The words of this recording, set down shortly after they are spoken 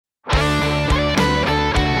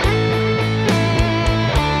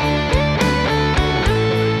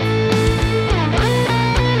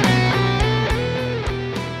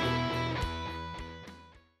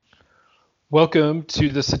Welcome to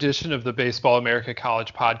this edition of the Baseball America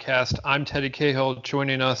College Podcast. I'm Teddy Cahill.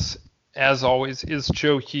 Joining us, as always, is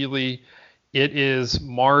Joe Healy. It is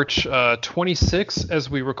March 26th as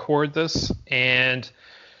we record this, and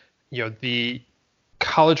the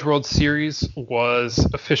College World Series was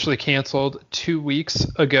officially canceled 2 weeks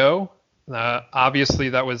ago. Obviously,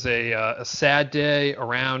 that was a sad day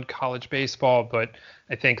around college baseball, but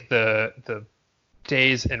I think the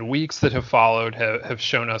days and weeks that have followed have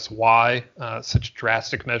shown us why such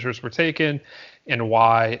drastic measures were taken and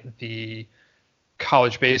why the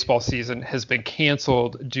college baseball season has been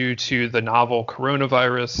canceled due to the novel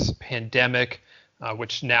coronavirus pandemic,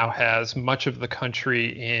 which now has much of the country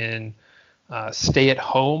in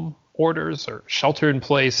stay-at-home orders or shelter in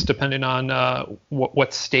place, depending on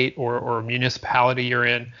what state or municipality you're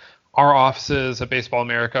in. Our offices at Baseball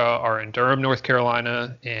America are in Durham, North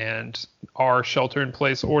Carolina, and our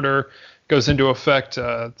shelter-in-place order goes into effect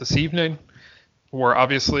this evening. We're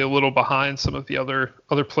obviously a little behind some of the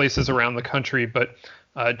other places around the country, but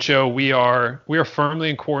Joe, we are firmly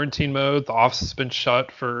in quarantine mode. The office has been shut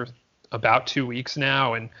for about 2 weeks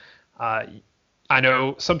now, and I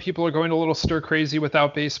know some people are going a little stir crazy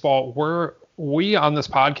without baseball. We on this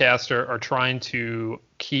podcast are trying to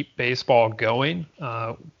keep baseball going,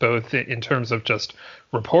 both in terms of just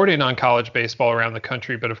reporting on college baseball around the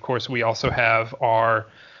country, but of course we also have our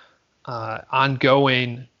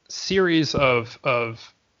ongoing series of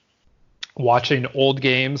watching old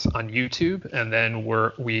games on YouTube, and then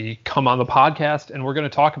we come on the podcast and we're going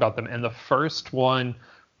to talk about them. And the first one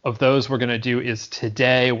of those we're going to do is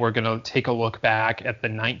today. We're going to take a look back at the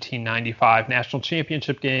 1995 National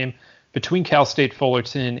Championship game between Cal State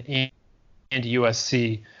Fullerton and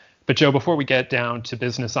USC. But Joe, before we get down to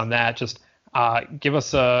business on that, just give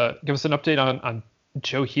us an update on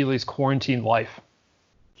Joe Healy's quarantine life.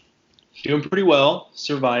 Doing pretty well,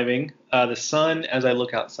 surviving. The sun, as I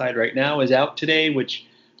look outside right now, is out today, which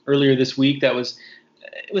earlier this week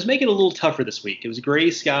it was making it a little tougher this week. It was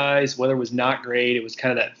gray skies, weather was not great. It was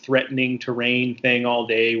kind of that threatening to rain thing all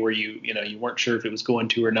day where you weren't sure if it was going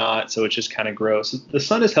to or not, so it's just kind of gross. The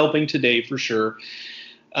sun is helping today for sure.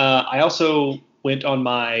 I also went on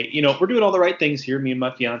my, we're doing all the right things here, me and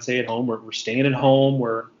my fiance at home. We're staying at home.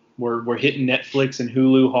 We're hitting Netflix and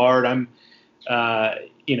Hulu hard. I'm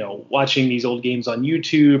watching these old games on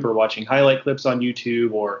YouTube or watching highlight clips on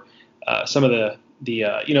YouTube or some of the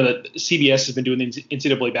CBS has been doing the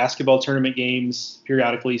NCAA basketball tournament games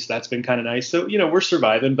periodically, so that's been kind of nice. So, we're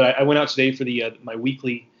surviving. But I went out today for the my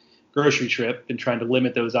weekly grocery trip, and trying to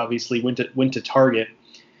limit those. Obviously, went to Target,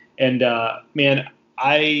 and I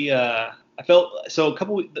felt so.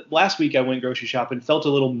 Last week I went grocery shopping, felt a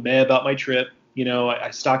little meh about my trip.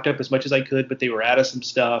 I stocked up as much as I could, but they were out of some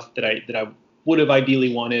stuff that I would have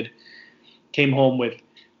ideally wanted. Came home with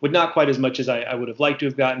not quite as much as I would have liked to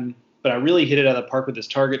have gotten. But I really hit it out of the park with this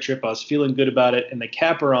Target trip. I was feeling good about it. And the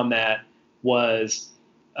capper on that was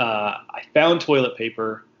I found toilet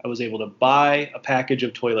paper. I was able to buy a package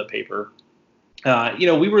of toilet paper.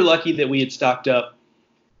 We were lucky that we had stocked up.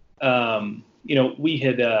 We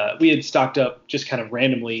had stocked up just kind of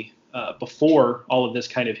randomly before all of this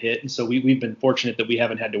kind of hit. And so we've been fortunate that we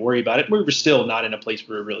haven't had to worry about it. We were still not in a place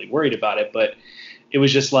where we were really worried about it. But it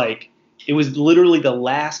was just like it was literally the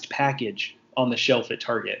last package on the shelf at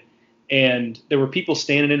Target. And there were people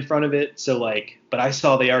standing in front of it. But I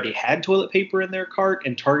saw they already had toilet paper in their cart,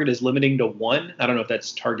 and Target is limiting to one. I don't know if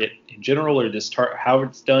that's Target in general or how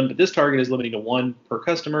it's done, but this Target is limiting to one per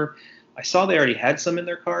customer. I saw they already had some in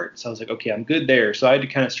their cart. So I was like, okay, I'm good there. So I had to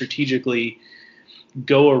kind of strategically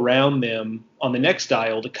go around them on the next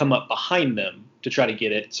aisle to come up behind them to try to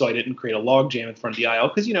get it. So I didn't create a log jam in front of the aisle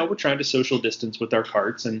because, we're trying to social distance with our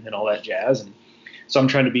carts and all that jazz. And so I'm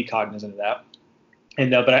trying to be cognizant of that.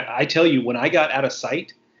 And but I tell you, when I got out of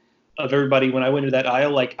sight of everybody, when I went into that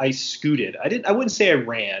aisle, like I scooted. I wouldn't say I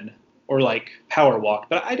ran or like power walked,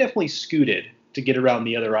 but I definitely scooted to get around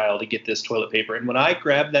the other aisle to get this toilet paper. And when I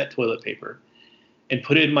grabbed that toilet paper and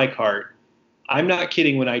put it in my cart, I'm not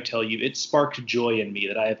kidding when I tell you it sparked joy in me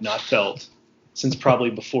that I have not felt since probably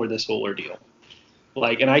before this whole ordeal.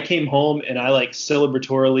 And I came home and I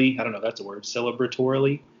celebratorily, I don't know if that's a word,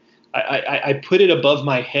 celebratorily, I put it above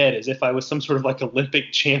my head as if I was some sort of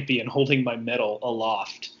Olympic champion holding my medal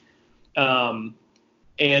aloft. And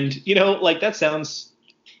that sounds,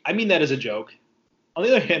 I mean that as a joke. On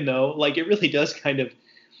the other hand, though, it really does kind of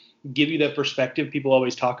give you that perspective people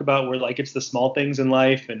always talk about where it's the small things in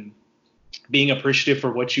life and being appreciative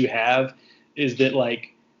for what you have is that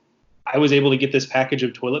I was able to get this package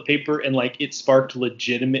of toilet paper and it sparked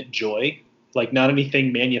legitimate joy like not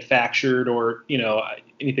anything manufactured or,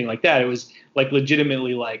 anything like that. It was like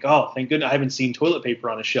legitimately like, oh, thank goodness I haven't seen toilet paper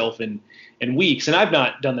on a shelf in weeks. And I've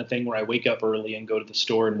not done the thing where I wake up early and go to the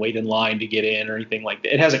store and wait in line to get in or anything like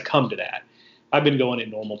that. It hasn't come to that. I've been going at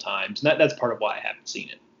normal times, and that's part of why I haven't seen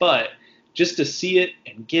it. But just to see it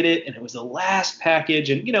and get it, and it was the last package,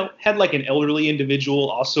 and had like an elderly individual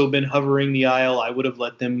also been hovering the aisle, I would have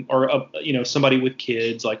let them, or somebody with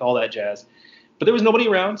kids, like all that jazz. But there was nobody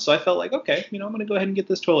around, so I felt like, okay, I'm going to go ahead and get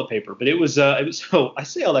this toilet paper. But it was so I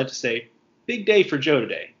say all that to say, big day for Joe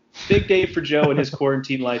today. Big day for Joe and his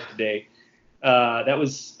quarantine life today. That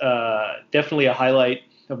was definitely a highlight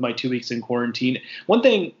of my 2 weeks in quarantine. One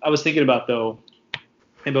thing I was thinking about though,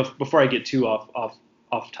 and before I get too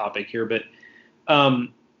off topic here, but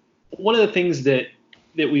one of the things that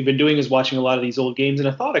we've been doing is watching a lot of these old games, and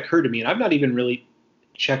a thought occurred to me, and I've not even really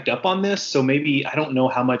checked up on this, so maybe I don't know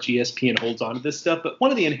how much ESPN holds on to this stuff, but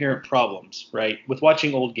one of the inherent problems, right, with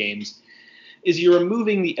watching old games is you're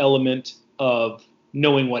removing the element of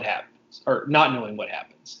knowing what happens or not knowing what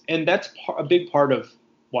happens, and that's a big part of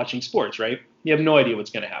watching sports, right? You have no idea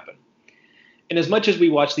what's going to happen. And as much as we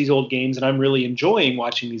watch these old games, and I'm really enjoying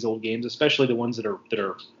watching these old games, especially the ones that are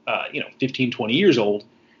 15, 20 years old,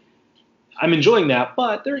 I'm enjoying that,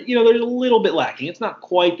 but they're a little bit lacking. It's not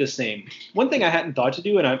quite the same. One thing I hadn't thought to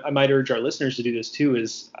do, and I might urge our listeners to do this too,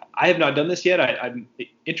 is I have not done this yet. I'm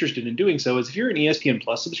interested in doing so. Is if you're an ESPN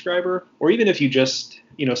Plus subscriber, or even if you just,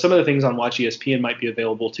 some of the things on Watch ESPN might be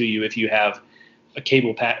available to you if you have a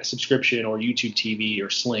cable subscription or YouTube TV or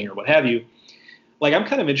Sling or what have you. Like, I'm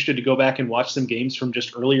kind of interested to go back and watch some games from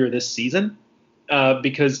just earlier this season.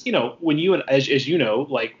 Because, when you and as you know,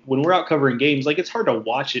 like when we're out covering games, like it's hard to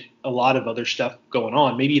watch it, a lot of other stuff going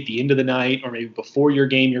on, maybe at the end of the night or maybe before your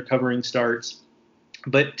game you're covering starts.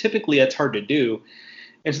 But typically that's hard to do.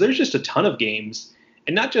 And so there's just a ton of games,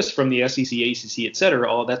 and not just from the SEC, ACC, et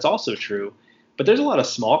cetera. All that's also true. But there's a lot of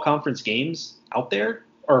small conference games out there,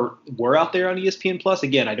 or were out there on ESPN Plus.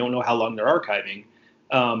 Again, I don't know how long they're archiving.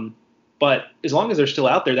 But as long as they're still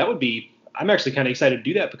out there, I'm actually kind of excited to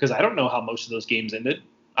do that, because I don't know how most of those games ended.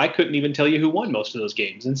 I couldn't even tell you who won most of those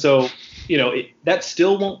games. And so, that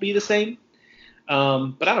still won't be the same.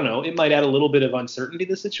 But I don't know, it might add a little bit of uncertainty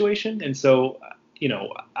to the situation. And so,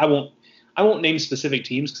 I won't name specific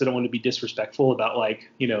teams, because I don't want to be disrespectful about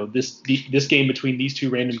this game between these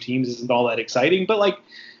two random teams isn't all that exciting, but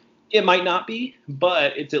it might not be,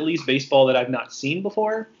 but it's at least baseball that I've not seen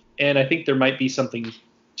before. And I think there might be something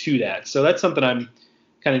to that. So that's something I'm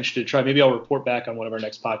kind of interested to try. Maybe I'll report back on one of our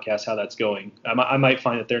next podcasts how that's going. I might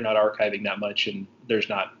find that they're not archiving that much and there's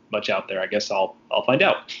not much out there. I guess I'll find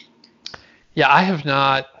out. Yeah, I have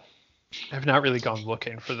not really gone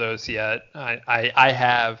looking for those yet. I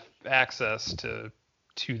have access to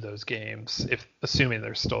those games, if assuming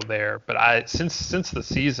they're still there. But since the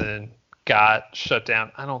season got shut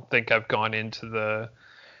down, I don't think I've gone into the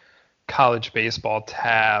college baseball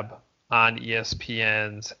tab on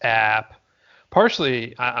ESPN's app,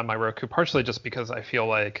 partially on my Roku, partially just because I feel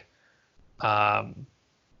like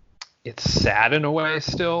it's sad in a way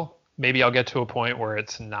still. Maybe I'll get to a point where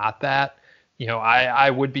it's not that.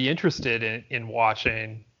 I would be interested in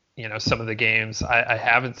watching, some of the games I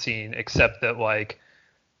haven't seen, except that, I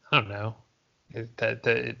don't know,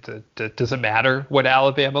 does it matter what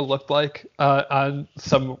Alabama looked like on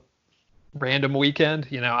some random weekend?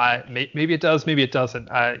 Maybe it does, maybe it doesn't.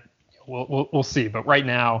 We'll see. But right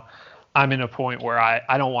now, I'm in a point where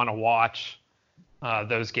I don't want to watch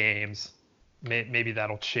those games. Maybe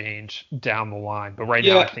that'll change down the line. But right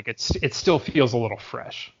now, I think it still feels a little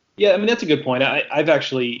fresh. Yeah, I mean, that's a good point. I've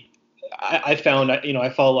actually found, I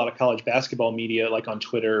follow a lot of college basketball media, like on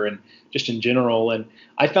Twitter and just in general, and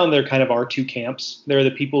I found there kind of are two camps. There are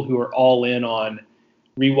the people who are all in on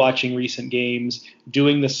rewatching recent games,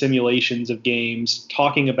 doing the simulations of games,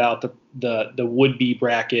 talking about the would-be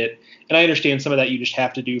bracket. And I understand some of that you just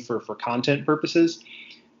have to do for content purposes.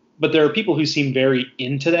 But there are people who seem very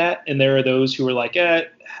into that, and there are those who are like, I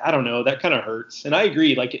don't know, that kind of hurts. And I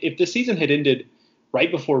agree. Like, if the season had ended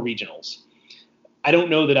right before regionals, I don't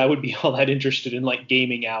know that I would be all that interested in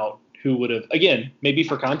gaming out who would have, again, maybe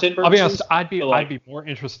for content purposes. I'll be honest, I'd be more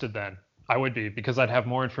interested then. I would be, because I'd have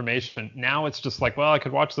more information. Now it's just I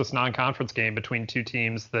could watch this non-conference game between two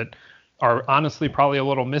teams that are honestly probably a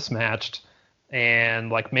little mismatched,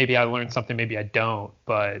 and maybe I learned something, maybe I don't,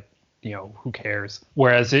 but who cares?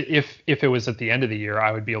 Whereas if it was at the end of the year,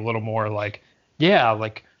 I would be a little more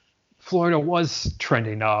Florida was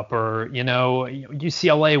trending up, or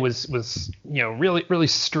UCLA was really really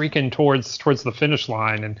streaking towards the finish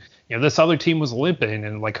line, and this other team was limping,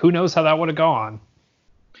 and who knows how that would have gone.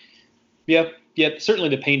 Yeah, Yeah, certainly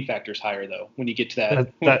the pain factor is higher though when you get to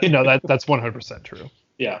that. That's 100% true.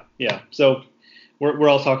 Yeah. So we're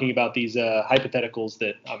all talking about these hypotheticals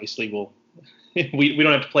that obviously will we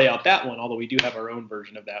don't have to play out that one, although we do have our own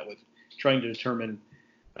version of that with trying to determine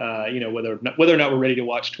whether or not we're ready to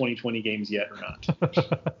watch 2020 games yet or not.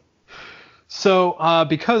 So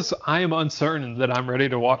because I am uncertain that I'm ready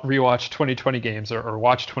to rewatch 2020 games or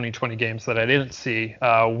watch 2020 games that I didn't see,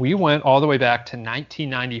 we went all the way back to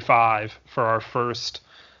 1995 for our first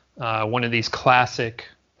one of these classic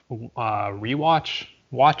watch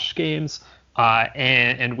games,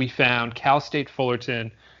 and we found Cal State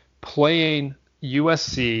Fullerton playing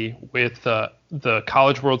USC with the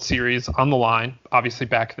College World Series on the line. Obviously,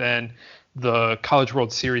 back then, the College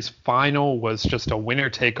World Series final was just a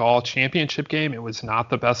winner-take-all championship game. It was not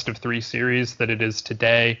the best-of-3 series that it is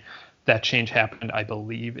today. That change happened, I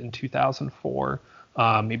believe, in 2004,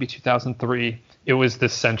 maybe 2003. It was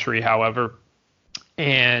this century, however.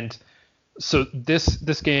 And so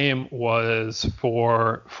this game was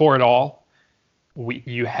for it all.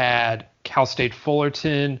 You had Cal State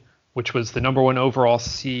Fullerton, which was the number 1 overall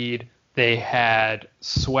seed. They had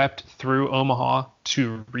swept through Omaha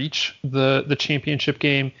to reach the championship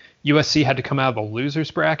game. USC had to come out of the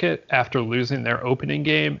losers bracket after losing their opening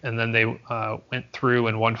game, and then they went through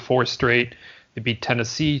and won 4 straight. They beat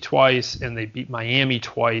Tennessee twice, and they beat Miami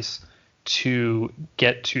twice to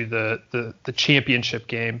get to the championship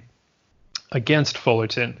game against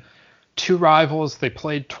Fullerton. 2 rivals. They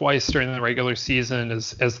played twice during the regular season,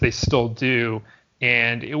 as they still do,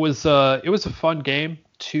 and it was a fun game.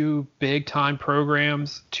 2 big-time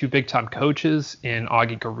programs, 2 big-time coaches in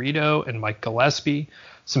Augie Garrido and Mike Gillespie.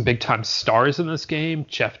 Some big-time stars in this game: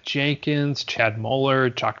 Jeff Jenkins, Chad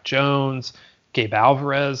Muller, Jock Jones, Gabe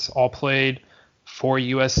Alvarez, all played for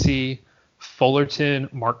USC. Fullerton,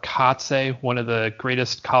 Mark Kotze, one of the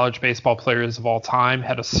greatest college baseball players of all time,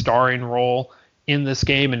 had a starring role in this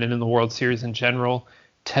game and in the World Series in general.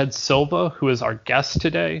 Ted Silva, who is our guest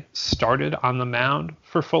today, started on the mound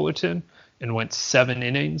for Fullerton and went 7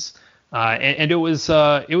 innings. And it was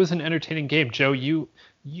an entertaining game. Joe, you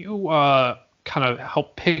kind of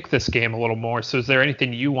helped pick this game a little more. So is there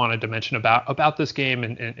anything you wanted to mention about this game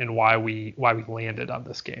and why we landed on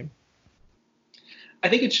this game? I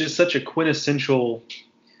think it's just such a quintessential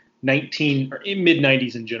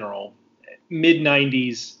mid-90s in general,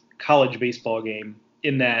 mid-90s college baseball game,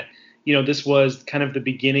 in that, this was kind of the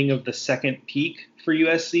beginning of the second peak for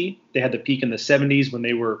USC. They had the peak in the 70s when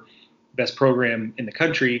they were best program in the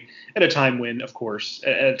country, at a time when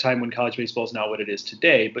college baseball is not what it is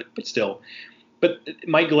today, but still. But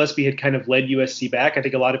Mike Gillespie had kind of led USC back. I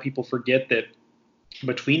think a lot of people forget that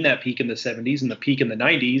between that peak in the 70s and the peak in the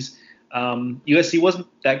 90s, USC wasn't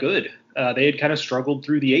that good. They had kind of struggled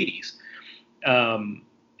through the 80s.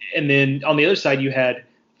 And then on the other side, you had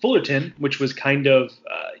Fullerton, which was kind of,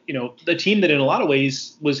 the team that in a lot of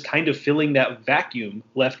ways was kind of filling that vacuum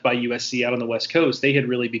left by USC out on the West Coast. They had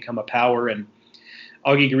really become a power, and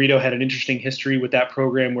Augie Garrido had an interesting history with that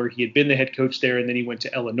program where he had been the head coach there, and then he went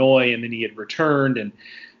to Illinois, and then he had returned, and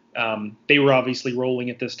they were obviously rolling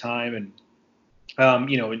at this time. And,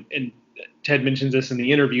 and Ted mentions this in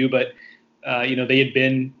the interview, but they had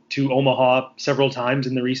been to Omaha several times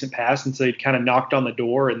in the recent past, and so they'd kind of knocked on the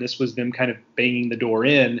door, and this was them kind of banging the door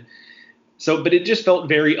in. So, but it just felt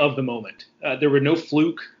very of the moment. There were no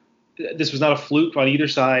fluke. This was not a fluke on either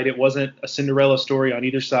side. It wasn't a Cinderella story on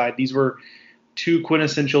either side. These were 2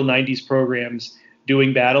 quintessential 90s programs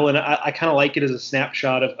doing battle, and I kind of like it as a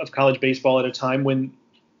snapshot of college baseball at a time when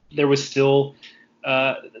there was still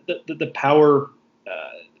the power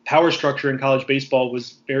structure in college baseball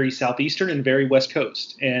was very Southeastern and very West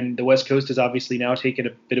Coast. And the West Coast has obviously now taken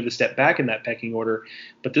a bit of a step back in that pecking order,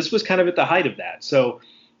 but this was kind of at the height of that. So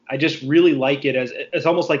I just really like it as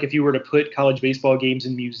almost like if you were to put college baseball games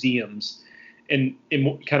in museums and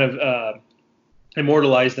kind of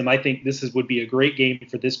immortalize them. I think would be a great game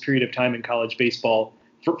for this period of time in college baseball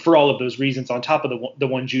for all of those reasons, on top of the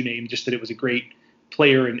ones you named, just that it was a great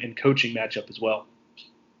player and coaching matchup as well.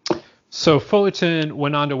 So Fullerton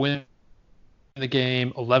went on to win the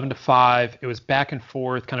game 11-5. It was back and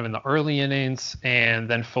forth kind of in the early innings, and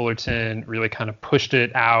then Fullerton really kind of pushed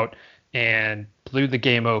it out and blew the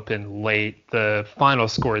game open late. The final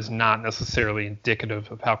score is not necessarily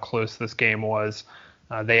indicative of how close this game was.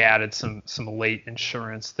 They added some late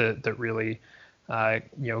insurance that really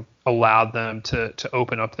allowed them to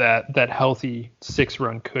open up that healthy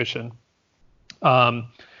 6-run cushion.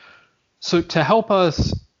 So to help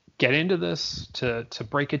us get into this, to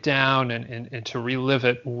break it down and to relive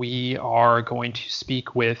it, we are going to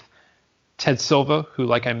speak with Ted Silva, who,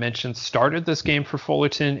 like I mentioned, started this game for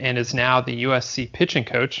Fullerton and is now the USC pitching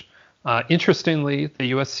coach. Interestingly,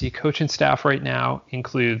 the USC coaching staff right now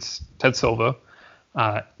includes Ted Silva.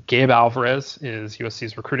 Gabe Alvarez is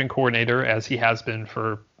USC's recruiting coordinator, as he has been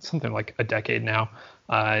for something like a decade now.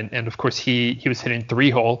 And of course, he was hitting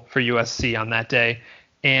 3-hole for USC on that day.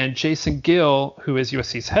 And Jason Gill, who is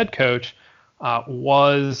USC's head coach,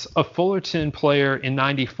 was a Fullerton player in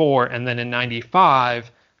 '94, and then in '95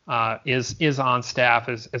 is on staff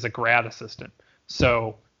as a grad assistant.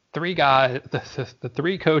 So three guys, the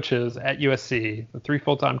three coaches at USC, the three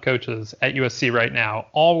full-time coaches at USC right now,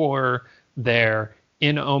 all were there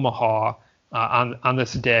in Omaha on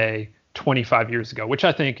this day 25 years ago, which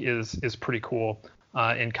I think is pretty cool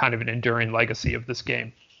and kind of an enduring legacy of this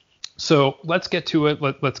game. So let's get to it.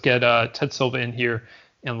 Let's get Ted Silva in here,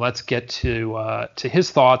 and let's get to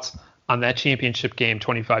his thoughts on that championship game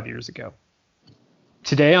 25 years ago.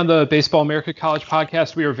 Today on the Baseball America College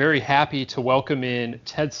podcast, we are very happy to welcome in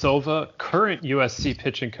Ted Silva, current USC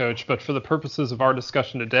pitching coach, but for the purposes of our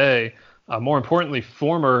discussion today, more importantly,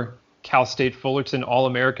 former Cal State Fullerton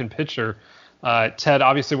All-American pitcher. Ted,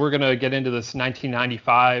 obviously we're going to get into this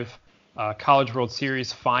 1995 College World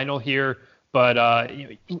Series final here, but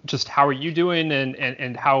just how are you doing,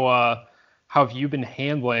 and how have you been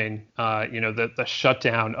handling the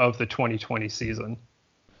shutdown of the 2020 season?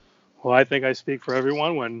 Well, I think I speak for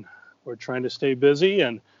everyone when we're trying to stay busy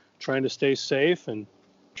and trying to stay safe and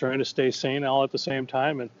trying to stay sane all at the same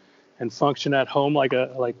time and function at home like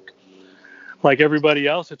everybody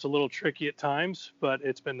else. It's a little tricky at times, but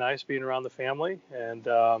it's been nice being around the family and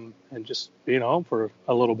just being home for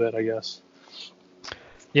a little bit, I guess.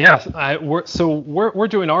 Yeah, we're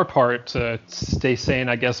doing our part to stay sane,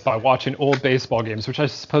 I guess, by watching old baseball games, which I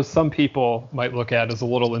suppose some people might look at as a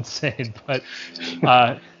little insane. But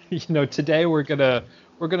today we're gonna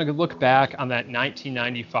look back on that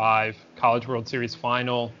 1995 College World Series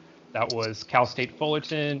final. That was Cal State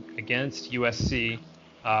Fullerton against USC,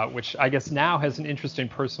 which I guess now has an interesting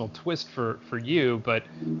personal twist for you, but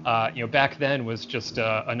back then was just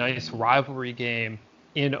a nice rivalry game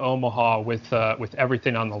in Omaha with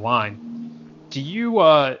everything on the line. Do you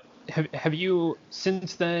have you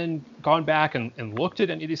since then gone back and looked at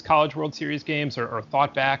any of these College World Series games or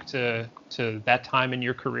thought back to that time in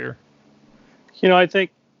your career? I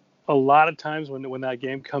think a lot of times when that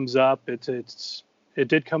game comes up, it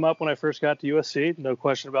did come up when I first got to USC, no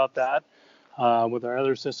question about that, with our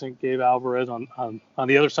other assistant Gabe Alvarez on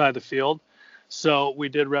the other side of the field. So we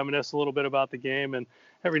did reminisce a little bit about the game, and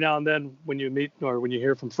every now and then when you meet or when you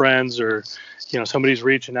hear from friends or somebody's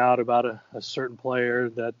reaching out about a certain player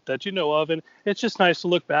that you know of, and it's just nice to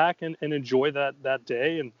look back and enjoy that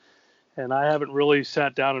day. And I haven't really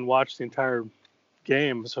sat down and watched the entire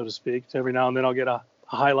game, so to speak. So every now and then I'll get a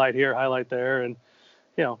highlight here, highlight there, and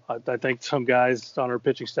I think some guys on our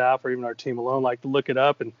pitching staff or even our team alone like to look it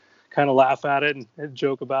up and kind of laugh at it and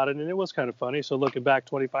joke about it, and it was kind of funny. So looking back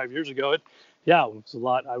 25 years ago, it was a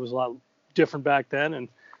lot. I was a lot different back then, and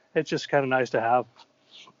it's just kind of nice to have.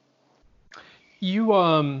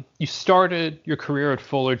 You started your career at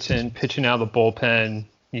Fullerton pitching out of the bullpen.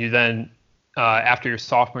 You then after your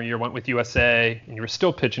sophomore year went with USA, and you were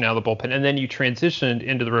still pitching out of the bullpen, and then you transitioned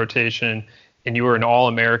into the rotation and you were an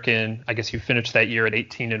All-American. I guess you finished that year at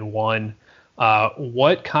 18-1.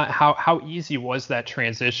 How easy was that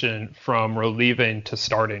transition from relieving to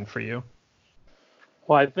starting for you?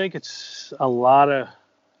 Well, I think it's a lot of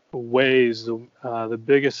ways. The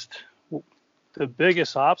biggest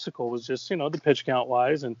obstacle was just the pitch count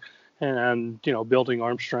wise and building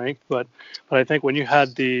arm strength. But I think when you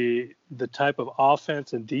had the type of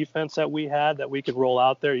offense and defense that we had, that we could roll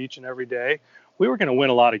out there each and every day, we were going to win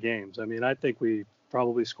a lot of games. I mean, I think we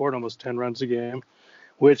probably scored almost 10 runs a game,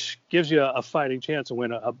 which gives you a fighting chance to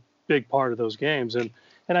win a big part of those games. And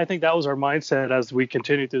I think that was our mindset as we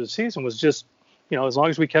continued through the season, was just, as long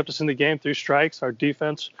as we kept us in the game through strikes, our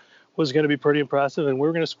defense was going to be pretty impressive and we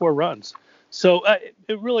were going to score runs. So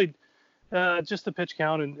it really just the pitch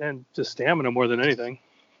count and just stamina more than anything.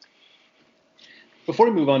 Before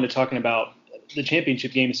we move on to talking about the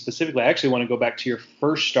championship game specifically, I actually want to go back to your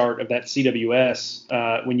first start of that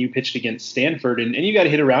CWS when you pitched against Stanford, and you got to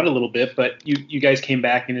hit around a little bit, but you guys came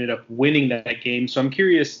back and ended up winning that game. So I'm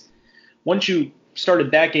curious, once you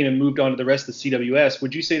started that game and moved on to the rest of the CWS,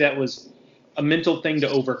 would you say that was a mental thing to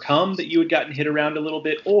overcome, that you had gotten hit around a little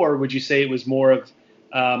bit, or would you say it was more of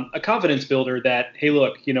a confidence builder that, hey,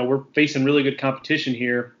 look, we're facing really good competition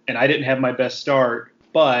here, and I didn't have my best start,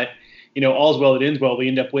 but all's well that ends well. We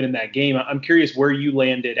end up winning that game. I'm curious where you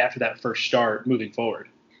landed after that first start moving forward.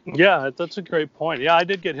 Yeah, that's a great point. Yeah, I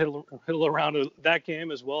did get hit around that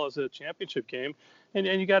game as well as the championship game, and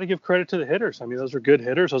you got to give credit to the hitters. I mean, those are good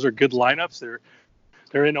hitters. Those are good lineups.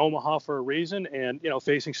 They're in Omaha for a reason, and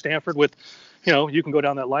facing Stanford with, you can go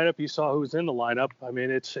down that lineup. You saw who's in the lineup. I mean,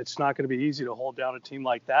 it's not going to be easy to hold down a team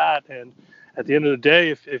like that. And at the end of the day,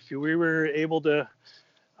 if we were able to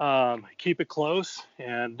keep it close,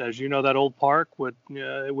 and as you know, that old park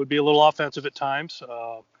it would be a little offensive at times,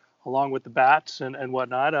 along with the bats and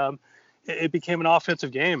whatnot. It became an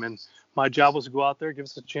offensive game, and my job was to go out there, give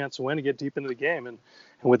us a chance to win, and get deep into the game. And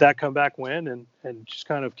with that comeback win, and just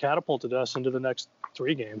kind of catapulted us into the next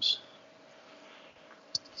 3 games.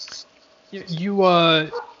 That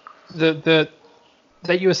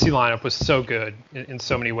USC lineup was so good in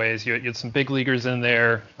so many ways. You had some big leaguers in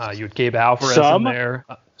there. You had Gabe Alvarez in there.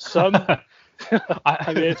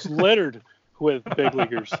 I mean, it's littered with big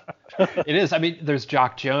leaguers. It is. I mean, there's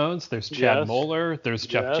Jock Jones, there's Chad Moeller, there's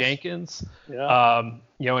Jeff Jenkins. Yeah.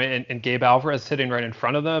 And Gabe Alvarez sitting right in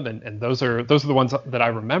front of them, and those are the ones that I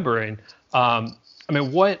remember. And I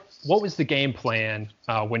mean, what was the game plan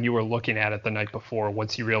when you were looking at it the night before,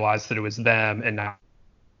 once you realized that it was them and not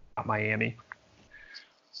Miami?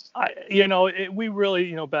 We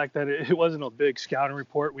really, back then it wasn't a big scouting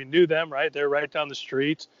report. We knew them, right? They're right down the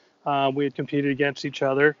street. We had competed against each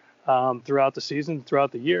other throughout the season,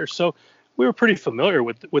 throughout the year. So we were pretty familiar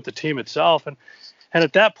with the team itself. And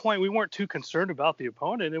at that point, we weren't too concerned about the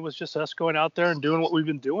opponent. It was just us going out there and doing what we've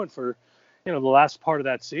been doing for, the last part of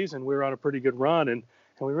that season. We were on a pretty good run, and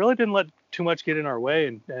we really didn't let too much get in our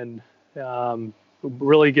way and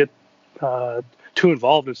really get too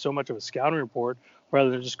involved in so much of a scouting report, rather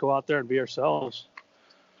than just go out there and be ourselves.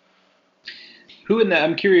 Who in that?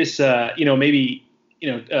 I'm curious. Maybe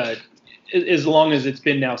as long as it's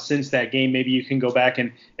been now since that game, maybe you can go back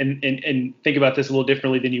and think about this a little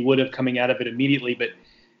differently than you would have coming out of it immediately. But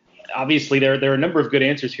obviously, there are a number of good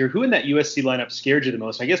answers here. Who in that USC lineup scared you the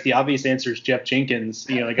most? I guess the obvious answer is Jeff Jenkins.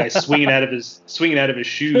 The guy swinging out of his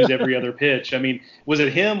shoes every other pitch. I mean, was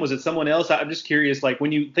it him? Was it someone else? I'm just curious. Like,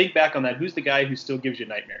 when you think back on that, who's the guy who still gives you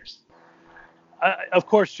nightmares? Of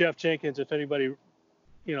course, Jeff Jenkins. If anybody,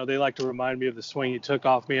 they like to remind me of the swing he took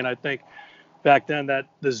off me, and I think back then that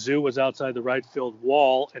the zoo was outside the right field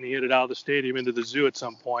wall, and he hit it out of the stadium into the zoo at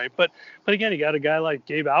some point. But again, you got a guy like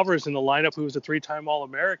Gabe Alvarez in the lineup, who was a 3-time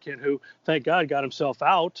All-American, who, thank God, got himself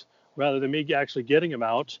out rather than me actually getting him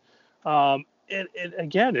out. And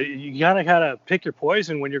again, you gotta pick your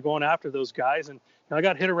poison when you're going after those guys. And I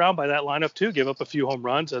got hit around by that lineup too, give up a few home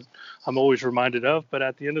runs that I'm always reminded of. But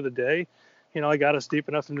at the end of the day, I got us deep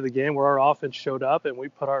enough into the game where our offense showed up, and we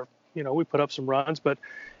put up some runs. But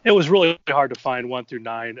it was really hard to find 1 through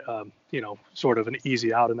 9, sort of an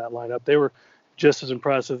easy out in that lineup. They were just as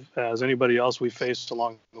impressive as anybody else we faced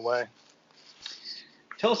along the way.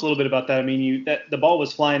 Tell us a little bit about that. I mean, the ball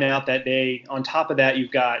was flying out that day. On top of that,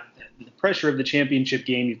 you've got the pressure of the championship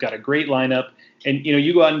game. You've got a great lineup, and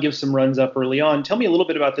you go out and give some runs up early on. Tell me a little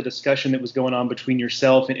bit about the discussion that was going on between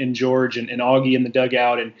yourself and George and Augie in the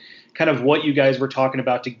dugout, and kind of what you guys were talking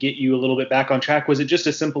about to get you a little bit back on track. Was it just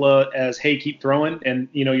as simple as, hey, keep throwing, and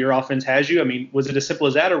your offense has you? I mean, was it as simple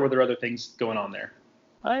as that, or were there other things going on there?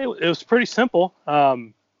 It was pretty simple.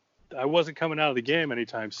 I wasn't coming out of the game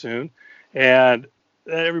anytime soon, and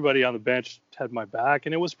everybody on the bench had my back,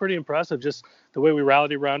 and it was pretty impressive just the way we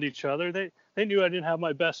rallied around each other. They knew I didn't have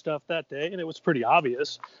my best stuff that day, and it was pretty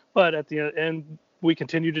obvious. But at the end, we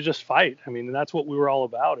continued to just fight. I mean, that's what we were all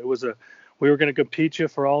about. We were going to compete you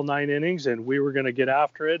for all 9 innings, and we were going to get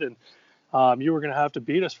after it, and you were going to have to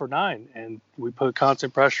beat us for 9. And we put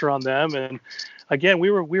constant pressure on them. And again, we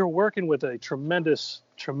were working with a tremendous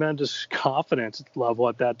confidence level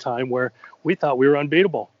at that time, where we thought we were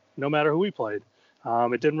unbeatable, no matter who we played.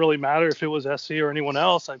 It didn't really matter if it was SC or anyone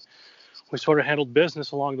else. We sort of handled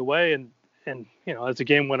business along the way, and as the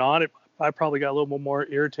game went on, I probably got a little more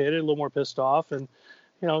irritated, a little more pissed off, and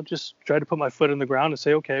just tried to put my foot in the ground and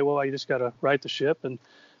say, okay, well, I just got to right the ship and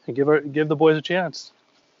give the boys a chance.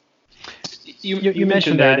 You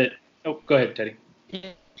mentioned that. Oh, go ahead, Teddy.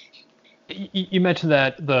 You mentioned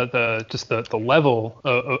that the level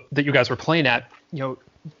that you guys were playing at,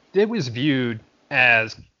 it was viewed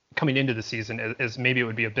as, coming into the season, as maybe it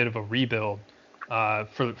would be a bit of a rebuild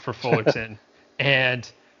for Fullerton.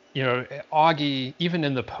 And Augie, even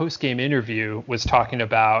in the post-game interview, was talking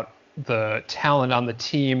about the talent on the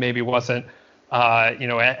team maybe wasn't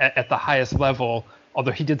at the highest level,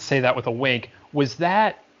 although he did say that with a wink. Was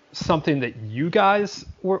that something that you guys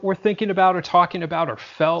were thinking about or talking about or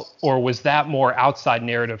felt, or was that more outside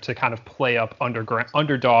narrative to kind of play up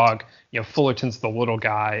underdog, Fullerton's the little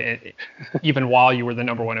guy, even while you were the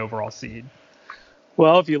number 1 overall seed?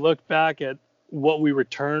 Well, if you look back at what we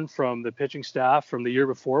returned from the pitching staff from the year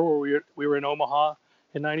before, where we were in Omaha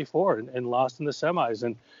in '94 and lost in the semis,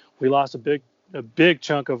 and we lost a big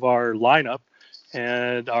chunk of our lineup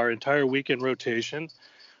and our entire weekend rotation.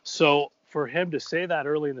 So for him to say that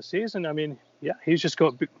early in the season, I mean, yeah, he's just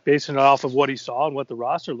basing it off of what he saw and what the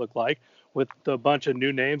roster looked like with a bunch of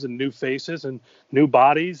new names and new faces and new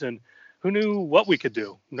bodies, and who knew what we could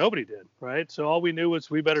do? Nobody did, right? So all we knew was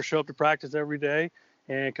we better show up to practice every day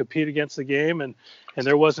and compete against the game. And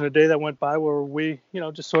there wasn't a day that went by where we,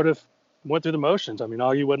 just sort of went through the motions. I mean,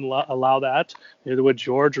 Augie wouldn't allow that, neither would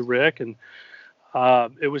George or Rick. And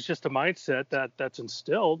it was just a mindset that's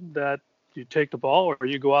instilled that you take the ball or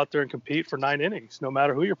you go out there and compete for 9 innings, no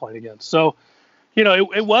matter who you're playing against. So,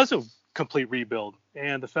 it was a complete rebuild.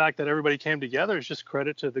 And the fact that everybody came together is just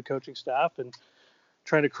credit to the coaching staff and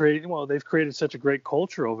trying to create, they've created such a great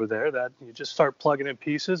culture over there that you just start plugging in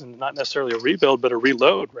pieces, and not necessarily a rebuild, but a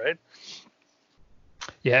reload, right?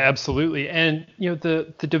 Yeah, absolutely. And,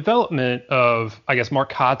 the development of, I guess,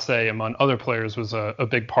 Mark Kotze among other players was a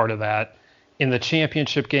big part of that. In the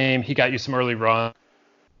championship game, he got you some early runs.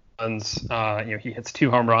 He hits 2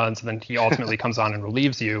 home runs, and then he ultimately comes on and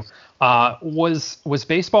relieves you. Was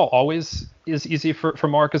baseball always as easy for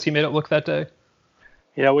Mark as he made it look that day?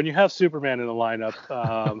 Yeah, when you have Superman in the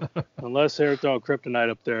lineup, unless they're throwing kryptonite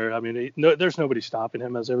up there, I mean, there's nobody stopping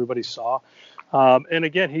him, as everybody saw. And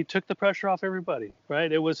again, he took the pressure off everybody,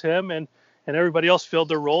 right? It was him, and everybody else filled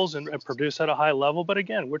their roles and produced at a high level. But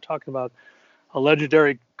again, we're talking about a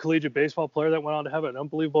legendary collegiate baseball player that went on to have an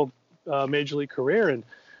unbelievable major league career. And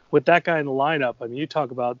with that guy in the lineup, I mean, you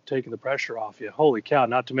talk about taking the pressure off you. Holy cow,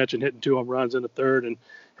 not to mention hitting 2 home runs in the third and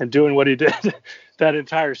doing what he did that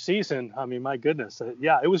entire season. I mean, my goodness.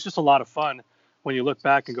 Yeah, it was just a lot of fun when you look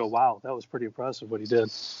back and go, wow, that was pretty impressive what he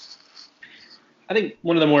did. I think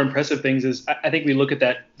one of the more impressive things is I think we look at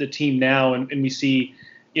the team now and we see,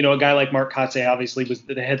 a guy like Mark Kotze obviously was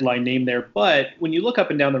the headline name there. But when you look up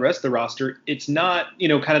and down the rest of the roster, it's not,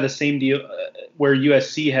 kind of the same deal where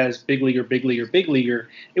USC has big leaguer, big leaguer, big leaguer.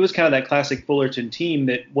 It was kind of that classic Fullerton team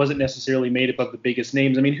that wasn't necessarily made up of the biggest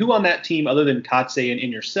names. I mean, who on that team other than Kotze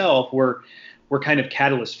and yourself were kind of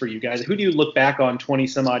catalysts for you guys? Who do you look back on 20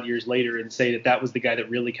 some odd years later and say that was the guy that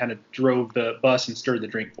really kind of drove the bus and stirred the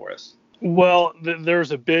drink for us? Well,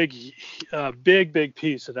 there's a big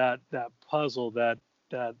piece of that puzzle that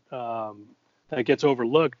gets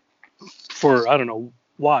overlooked for, I don't know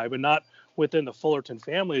why, but not within the Fullerton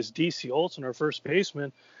family, is DC Olson, our first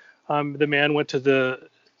baseman. The man went to the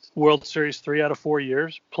World Series 3 out of 4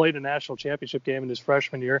 years, played a national championship game in his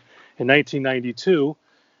freshman year in 1992.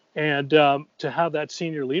 And to have that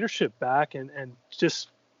senior leadership back and just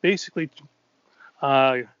basically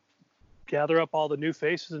gather up all the new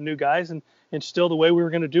faces and new guys and instill the way we were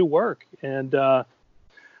going to do work. And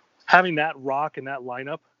having that rock in that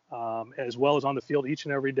lineup, as well as on the field each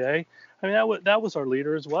and every day, I mean, that was our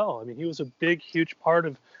leader as well. I mean, he was a big, huge part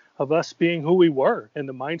of us being who we were and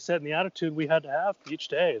the mindset and the attitude we had to have each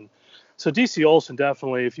day. And so DC Olson,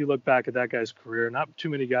 definitely, if you look back at that guy's career, not too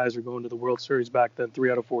many guys are going to the World Series back then,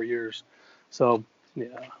 3 out of 4 years. So, yeah,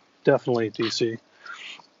 definitely DC.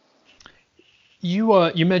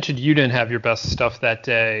 You mentioned you didn't have your best stuff that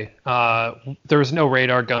day. There was no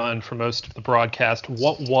radar gun for most of the broadcast.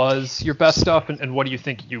 What was your best stuff, and what do you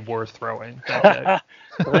think you were throwing that day?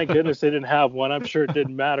 Well, thank goodness they didn't have one. I'm sure it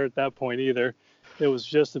didn't matter at that point either. It was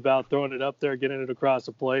just about throwing it up there, getting it across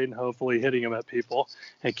the plate, and hopefully hitting them at people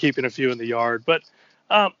and keeping a few in the yard. But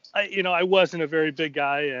I wasn't a very big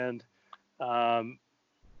guy, and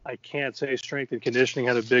I can't say strength and conditioning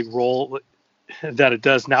had a big role that it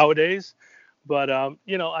does nowadays. But,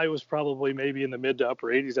 I was probably maybe in the mid to upper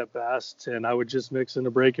 80s at best, and I would just mix in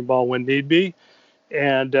a breaking ball when need be.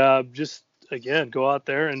 And just, again, go out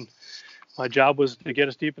there, and my job was to get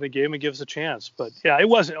us deep in the game and give us a chance. But, yeah,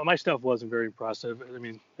 my stuff wasn't very impressive. I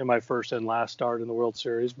mean, in my first and last start in the World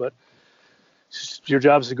Series. But your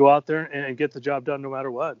job is to go out there and get the job done no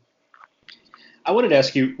matter what. I wanted to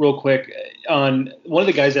ask you real quick on one of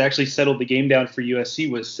the guys that actually settled the game down for USC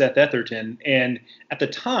was Seth Etherton. And at the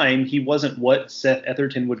time, he wasn't what Seth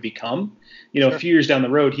Etherton would become. Sure. A few years down the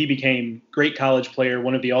road, he became great college player,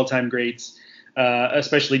 one of the all-time greats,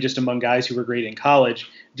 especially just among guys who were great in college.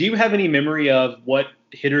 Do you have any memory of what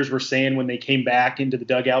hitters were saying when they came back into the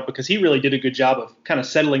dugout? Because he really did a good job of kind of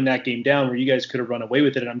settling that game down where you guys could have run away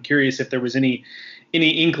with it. And I'm curious if there was any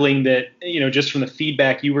inkling that, just from the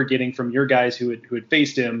feedback you were getting from your guys who had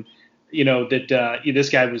faced him, that this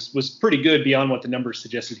guy was pretty good beyond what the numbers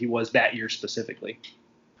suggested he was that year specifically.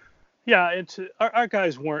 Yeah, our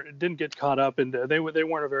guys didn't get caught up, and they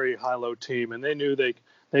weren't a very high-low team, and they knew they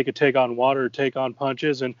they could take on water or take on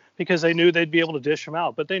punches, and because they knew they'd be able to dish them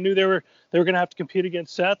out. But they knew they were going to have to compete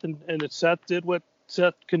against Seth, and that Seth did what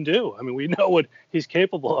Seth can do. I mean, we know what he's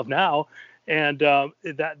capable of now, and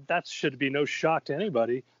that should be no shock to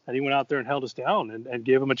anybody that he went out there and held us down and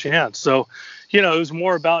gave him a chance. So, it was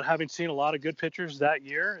more about having seen a lot of good pitchers that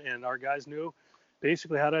year, and our guys knew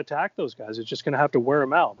basically how to attack those guys. It's just going to have to wear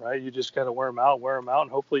them out, right? You just got to wear them out, and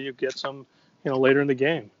hopefully you get some, later in the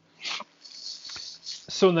game.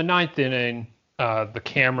 So in the ninth inning, the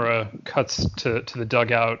camera cuts to the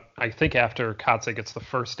dugout, I think after Kotze gets the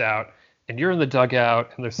first out, and you're in the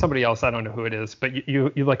dugout, and there's somebody else, I don't know who it is, but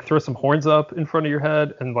you like throw some horns up in front of your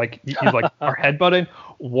head, and like you like are headbutting.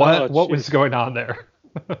 What was going on there?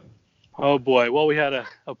 Oh boy. Well, we had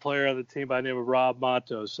a player on the team by the name of Rob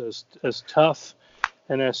Matos, as tough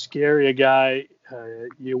and as scary a guy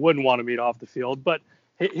you wouldn't want to meet off the field, but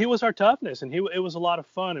he was our toughness, and it was a lot of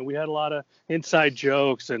fun, and we had a lot of inside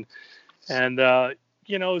jokes, and it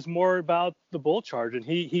was more about the bull charge, and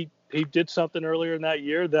he did something earlier in that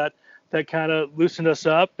year that kind of loosened us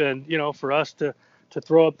up, and for us to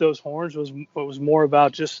throw up those horns was more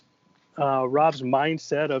about just Rob's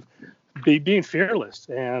mindset of being fearless,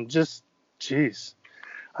 and just that's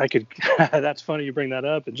funny you bring that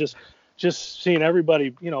up, and just seeing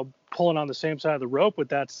everybody pulling on the same side of the rope with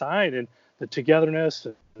that sign, and the togetherness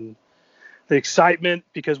and the excitement,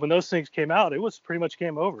 because when those things came out, it was pretty much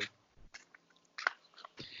game over.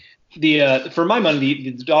 For my money,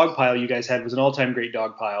 the dog pile you guys had was an all-time great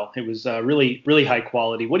dog pile. It was really, really high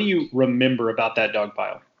quality. What do you remember about that dog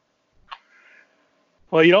pile?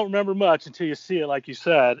 Well, you don't remember much until you see it, like you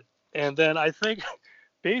said. And then I think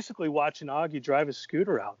basically watching Augie drive his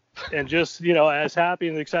scooter out, and just, as happy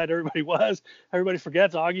and excited everybody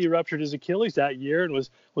forgets Augie ruptured his Achilles that year and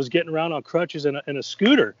was getting around on crutches in a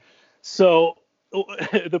scooter. So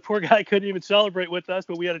the poor guy couldn't even celebrate with us,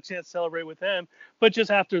 but we had a chance to celebrate with him. But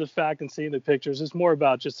just after the fact and seeing the pictures, it's more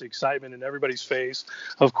about just excitement in everybody's face,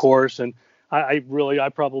 of course. And I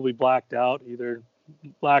probably blacked out, either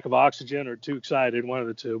lack of oxygen or too excited, one of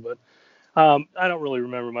the two. But I don't really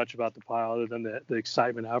remember much about the pile other than the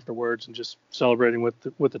excitement afterwards and just celebrating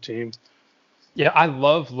with the team. Yeah, I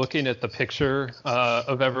love looking at the picture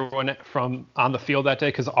of everyone from on the field that day,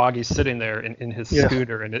 because Augie's sitting there in his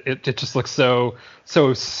scooter, and it just looks so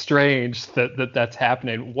strange that's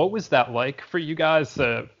happening. What was that like for you guys?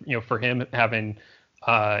 For him having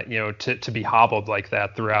to be hobbled like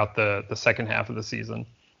that throughout the second half of the season.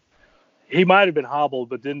 He might have been hobbled,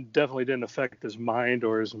 but definitely didn't affect his mind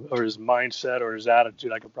or his mindset or his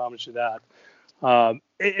attitude. I can promise you that.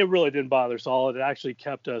 It really didn't bother us all. It actually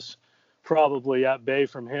kept us probably at bay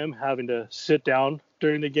from him having to sit down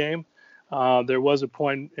during the game. There was a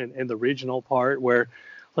point in the regional part where,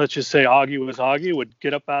 let's just say Augie would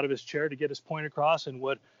get up out of his chair to get his point across and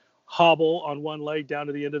would hobble on one leg down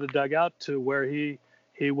to the end of the dugout to where he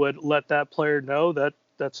would let that player know that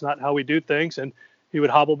that's not how we do things, and he would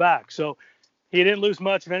hobble back. So he didn't lose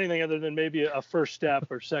much of anything other than maybe a first step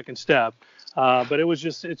or second step. But it's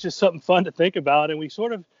just something fun to think about. And we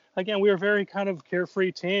sort of, again, we were a very kind of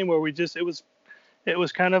carefree team where it was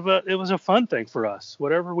a fun thing for us.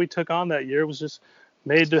 Whatever we took on that year was just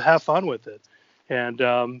made to have fun with it. And,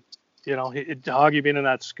 Augie being in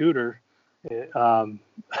that scooter,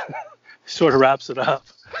 sort of wraps it up.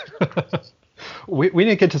 We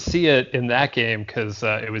didn't get to see it in that game because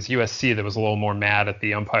it was USC that was a little more mad at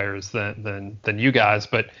the umpires than you guys.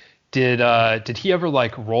 But did he ever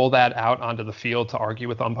roll that out onto the field to argue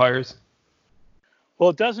with umpires? Well,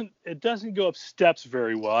 it doesn't go up steps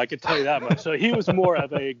very well, I can tell you that much. So he was more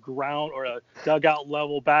of a ground or a dugout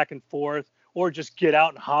level back and forth, or just get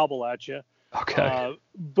out and hobble at you. Okay.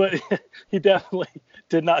 But he definitely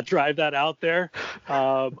did not drive that out there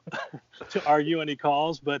to argue any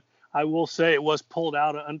calls. But I will say it was pulled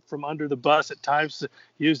out from under the bus at times,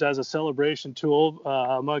 used as a celebration tool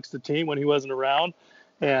amongst the team when he wasn't around.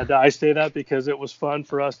 And I say that because it was fun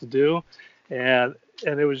for us to do. And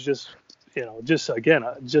it was just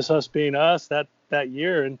us being us that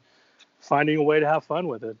year and finding a way to have fun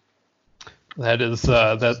with it. That is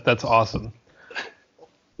that's awesome.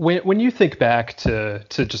 When you think back to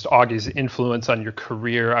just Augie's influence on your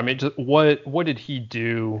career, I mean, just what did he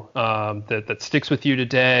do that sticks with you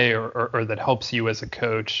today, or that helps you as a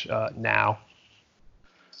coach now?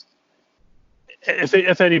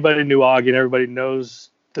 If anybody knew Augie, and everybody knows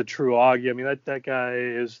the true Augie, I mean that guy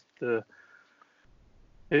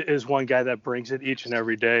is one guy that brings it each and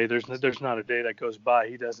every day. There's not a day that goes by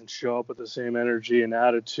he doesn't show up with the same energy and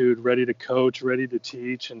attitude, ready to coach, ready to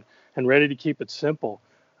teach, and ready to keep it simple.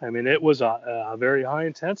 I mean, it was a very high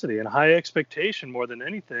intensity and high expectation more than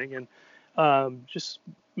anything. And just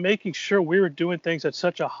making sure we were doing things at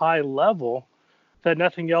such a high level that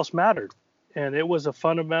nothing else mattered. And it was a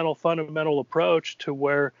fundamental approach to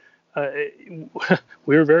where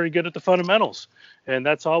we were very good at the fundamentals, and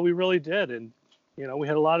that's all we really did. And we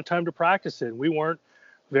had a lot of time to practice it. We weren't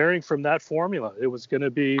varying from that formula. It was going to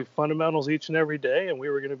be fundamentals each and every day, and we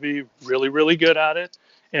were going to be really, really good at it.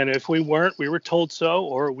 And if we weren't, we were told so,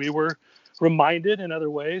 or we were reminded in other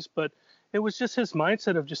ways. But it was just his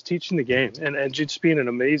mindset of just teaching the game and just being an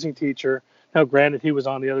amazing teacher. Now, granted, he was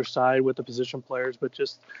on the other side with the position players, but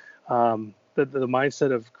just the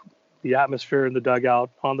mindset of the atmosphere in the dugout,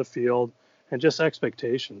 on the field, and just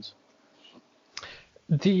expectations.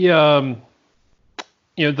 The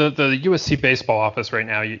USC baseball office right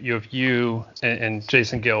now, you have you and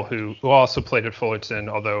Jason Gill, who also played at Fullerton,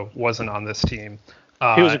 although wasn't on this team.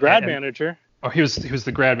 He was a grad manager. Oh, he was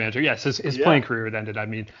the grad manager. Yes, his playing career had ended. I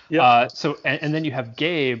mean, so then you have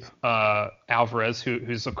Gabe Alvarez,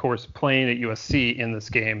 who's of course playing at USC in this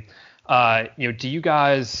game. Do you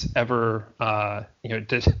guys ever,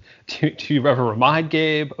 do you ever remind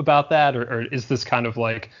Gabe about that, or is this kind of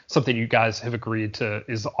like something you guys have agreed to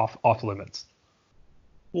is off limits?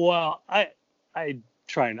 Well, I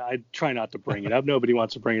try not to bring it up. Nobody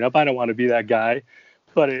wants to bring it up. I don't want to be that guy.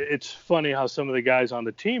 But it's funny how some of the guys on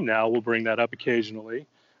the team now will bring that up occasionally,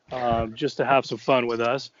 just to have some fun with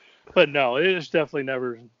us. But no, it's definitely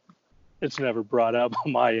never brought up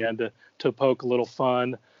on my end to poke a little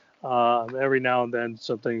fun. Every now and then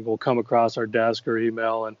something will come across our desk or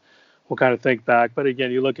email, and we'll kind of think back. But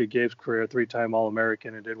again, you look at Gabe's career, 3-time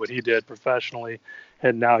All-American, and did what he did professionally,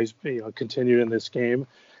 and now he's continued in this game,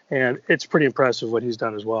 and it's pretty impressive what he's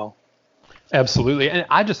done as well. Absolutely. And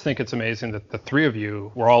I just think it's amazing that the three of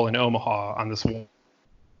you were all in Omaha on this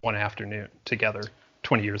one afternoon together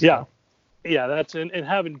 20 years ago. Yeah, that's and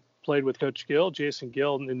having played with Coach Gill, Jason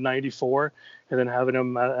Gill in 94, and then having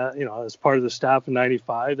him as part of the staff in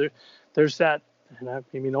 95, there's that. And I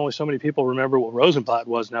mean, only so many people remember what Rosenblatt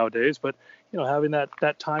was nowadays, but having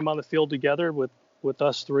that time on the field together with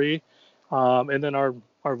us three, and then our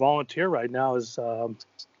volunteer right now is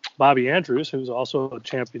Bobby Andrews, who's also a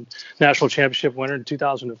national championship winner in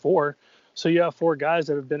 2004. So you have four guys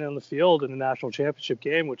that have been on the field in the national championship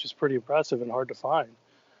game, which is pretty impressive and hard to find.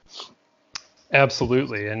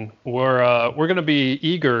 Absolutely, and we're going to be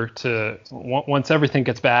eager to once everything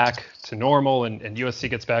gets back to normal and USC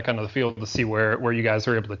gets back onto the field to see where you guys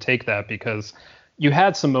are able to take that, because you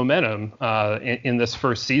had some momentum in this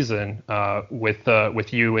first season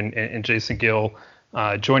with you and Jason Gill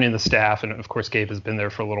joining the staff, and of course Gabe has been there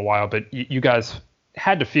for a little while, but you guys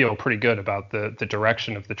had to feel pretty good about the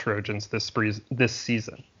direction of the Trojans this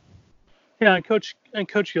season. Yeah, and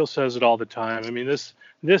Coach Gill says it all the time. I mean,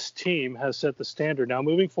 this team has set the standard now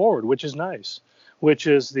moving forward, which is nice, which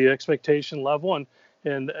is the expectation level and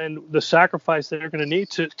the sacrifice they're going to need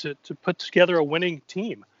to put together a winning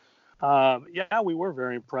team. We were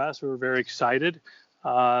very impressed. We were very excited.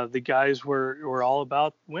 The guys were all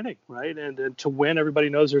about winning, right? And to win, everybody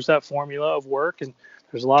knows there's that formula of work, and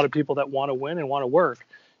there's a lot of people that want to win and want to work.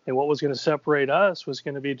 And what was going to separate us was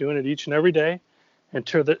going to be doing it each and every day. And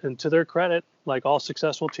to their credit, like all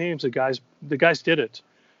successful teams, the guys did it,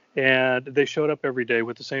 and they showed up every day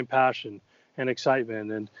with the same passion and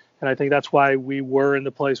excitement. And I think that's why we were in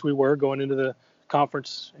the place we were going into the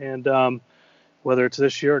conference. And whether it's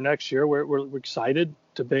this year or next year, we're excited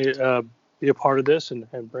to be a part of this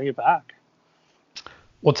and bring it back.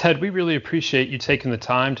 Well, Ted, we really appreciate you taking the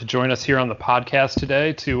time to join us here on the podcast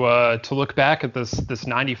today to look back at this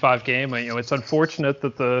 95 game. It's unfortunate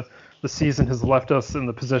that the season has left us in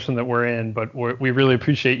the position that we're in, but we really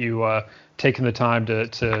appreciate you taking the time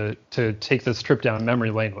to take this trip down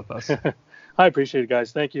memory lane with us. I appreciate it,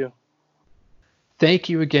 guys. Thank you. Thank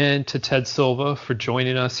you again to Ted Silva for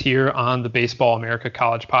joining us here on the Baseball America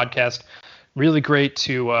College podcast. Really great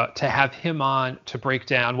to have him on to break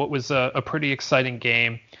down what was a pretty exciting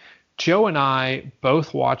game. Joe and I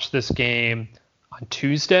both watched this game on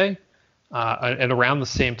Tuesday at around the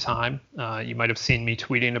same time. You might have seen me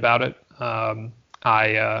tweeting about it. I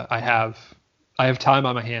have time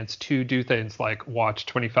on my hands to do things like watch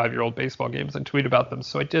 25-year-old baseball games and tweet about them,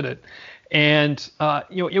 so I did it. And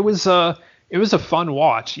it was a fun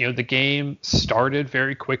watch. The game started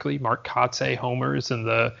very quickly. Mark Kotze homers in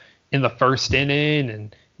the first inning,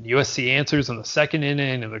 and USC answers in the second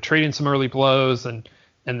inning, and they're trading some early blows, and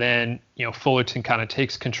then Fullerton kind of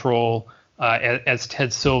takes control as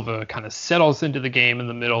Ted Silva kind of settles into the game in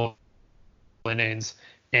the middle innings,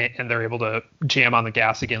 and they're able to jam on the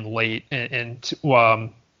gas again late and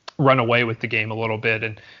run away with the game a little bit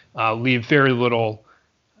and leave very little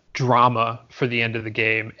drama for the end of the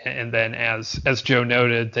game. And then as Joe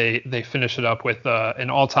noted, they finish it up with an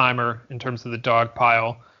all-timer in terms of the dog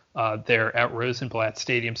pile there at Rosenblatt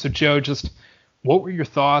Stadium. So Joe, just what were your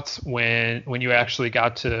thoughts when you actually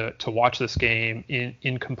got to watch this game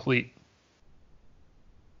in complete?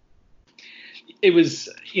 It was,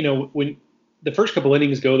 when the first couple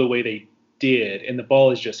innings go the way they did, and the ball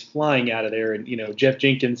is just flying out of there, and Jeff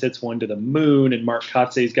Jenkins hits one to the moon, and Mark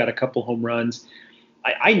Kotze's got a couple home runs.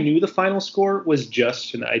 I knew the final score was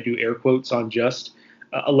just, and I do air quotes on just,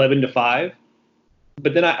 11-5.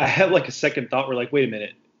 But then I had like a second thought where like, wait a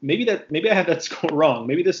minute, maybe I have that score wrong.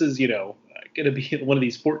 Maybe this is going to be one of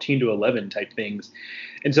these 14-11 type things.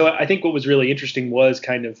 And so I think what was really interesting was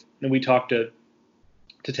kind of, and we talked to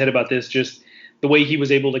Ted about this, just the way he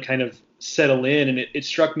was able to kind of settle in. And it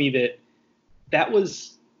struck me that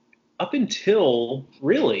was up until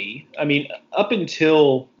up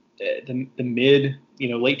until the mid,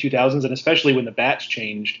 late 2000s, and especially when the bats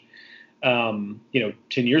changed, 10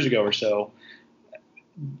 years ago or so,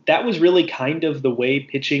 that was really kind of the way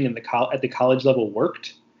pitching at the college level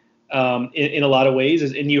worked, in a lot of ways.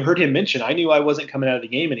 And you heard him mention, I knew I wasn't coming out of the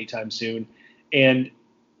game anytime soon. And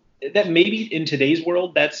that maybe in today's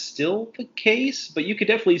world, that's still the case, but you could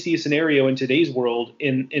definitely see a scenario in today's world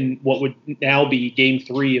in what would now be game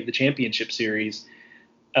 3 of the championship series.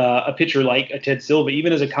 A pitcher like a Ted Silva,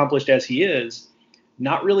 even as accomplished as he is,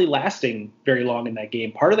 not really lasting very long in that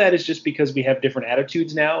game. Part of that is just because we have different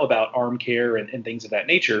attitudes now about arm care and things of that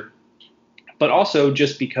nature, but also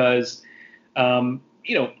just because,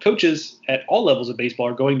 coaches at all levels of baseball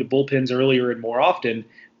are going to bullpens earlier and more often.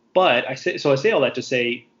 But I say all that to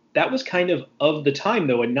say that was kind of the time,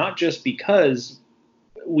 though, and not just because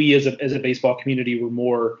we as a baseball community were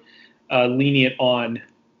more lenient on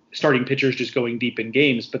starting pitchers just going deep in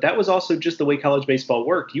games, but that was also just the way college baseball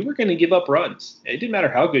worked. You were going to give up runs. It didn't matter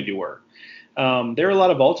how good you were. There are a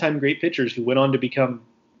lot of all-time great pitchers who went on to become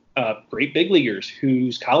great big leaguers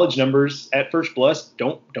whose college numbers at first blush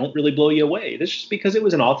don't really blow you away. That's just because it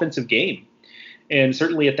was an offensive game, and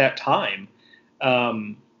certainly at that time.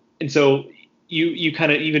 And so you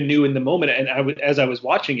kind of even knew in the moment, and as I was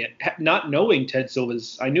watching it, not knowing Ted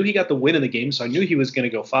Silva's, I knew he got the win in the game, so I knew he was going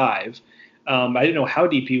to go 5. I didn't know how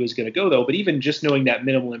deep he was going to go, though. But even just knowing that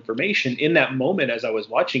minimal information in that moment, as I was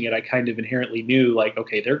watching it, I kind of inherently knew, like,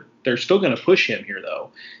 okay, they're still going to push him here,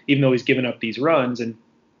 though, even though he's given up these runs. And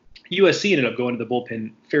USC ended up going to the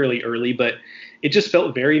bullpen fairly early, but it just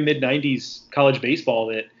felt very mid-'90s college baseball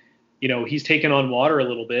that, he's taken on water a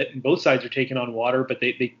little bit, and both sides are taking on water, but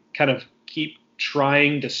they kind of keep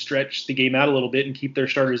trying to stretch the game out a little bit and keep their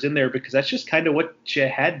starters in there, because that's just kind of what you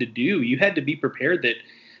had to do. You had to be prepared that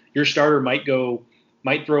your starter might throw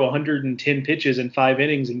 110 pitches in 5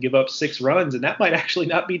 innings and give up 6 runs, and that might actually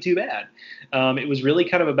not be too bad. It was really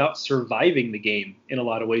kind of about surviving the game in a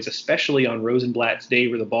lot of ways, especially on Rosenblatt's day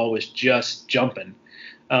where the ball was just jumping.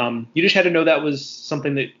 You just had to know that was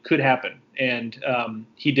something that could happen, and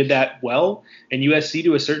he did that well, and USC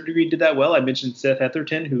to a certain degree did that well. I mentioned Seth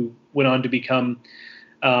Etherton, who went on to become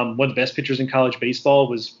one of the best pitchers in college baseball,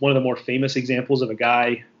 was one of the more famous examples of a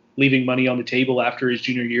guy leaving money on the table after his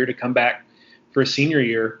junior year to come back for his senior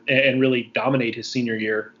year and really dominate his senior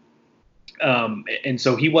year. And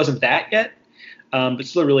so he wasn't that yet, but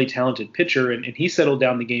still a really talented pitcher. And he settled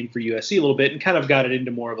down the game for USC a little bit and kind of got it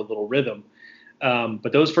into more of a little rhythm.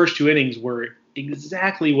 But those first 2 innings were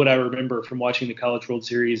exactly what I remember from watching the College World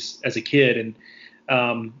Series as a kid. And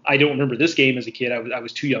I don't remember this game as a kid. I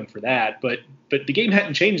was too young for that. But the game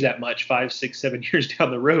hadn't changed that much 5, 6, 7 years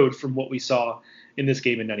down the road from what we saw in this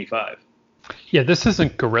game in '95. Yeah, this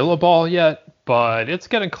isn't gorilla ball yet, but it's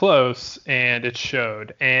getting close, and it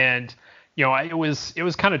showed. And it was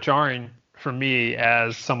kind of jarring for me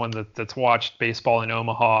as someone that's watched baseball in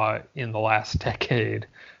Omaha in the last decade,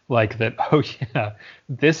 like that. Oh yeah,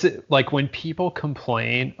 this is like when people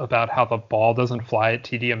complain about how the ball doesn't fly at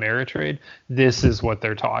TD Ameritrade. This is what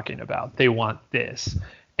they're talking about. They want this,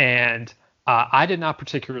 and I did not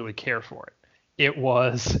particularly care for it. It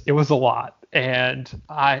was a lot. And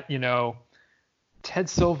Ted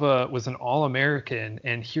Silva was an All-American,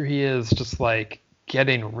 and here he is just like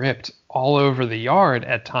getting ripped all over the yard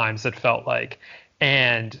at times, it felt like.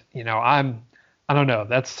 And, I don't know,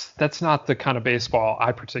 that's not the kind of baseball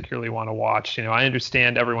I particularly want to watch. I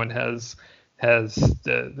understand everyone has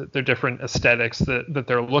their different aesthetics that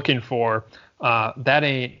they're looking for. That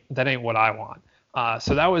ain't what I want.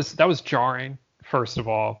 So that was jarring, first of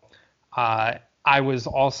all. I was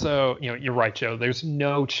also, you're right, Joe. There's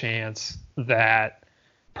no chance that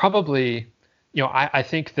probably, I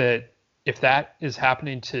think that if that is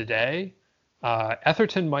happening today,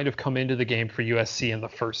 Etherton might have come into the game for USC in the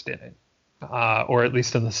first inning, or at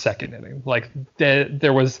least in the second inning. Like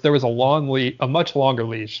there was a much longer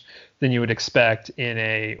leash than you would expect in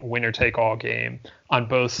a winner-take-all game on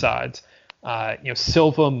both sides.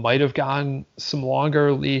 Silva might have gotten some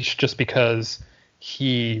longer leash just because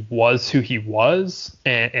he was who he was,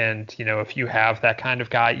 and if you have that kind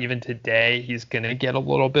of guy, even today, he's going to get a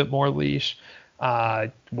little bit more leash.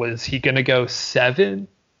 Was he going to go 7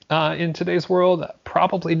 in today's world?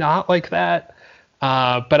 Probably not like that.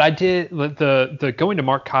 But I did the going to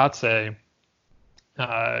Mark Kotze,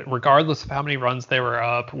 regardless of how many runs they were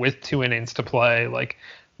up with 2 innings to play, like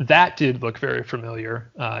that did look very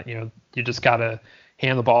familiar. You just got to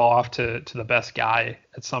hand the ball off to the best guy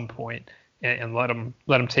at some point and let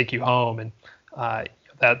him take you home. And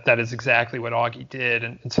that is exactly what Augie did.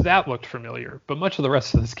 And so that looked familiar. But much of the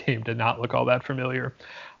rest of this game did not look all that familiar.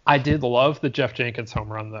 I did love the Jeff Jenkins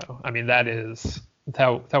home run, though. I mean, that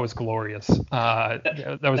was glorious.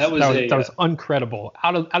 That was uncredible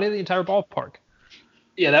out of the entire ballpark.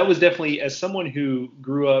 Yeah, that was definitely, as someone who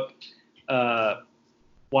grew up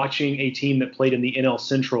watching a team that played in the NL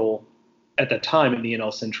Central at the time in the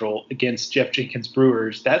NL Central against Jeff Jenkins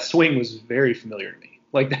Brewers, that swing was very familiar to me.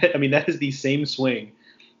 Like that, I mean, that is the same swing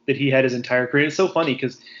that he had his entire career. It's so funny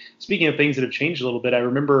because speaking of things that have changed a little bit, I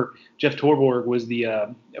remember Jeff Torborg was the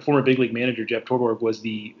former big league manager. Jeff Torborg was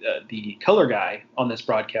the color guy on this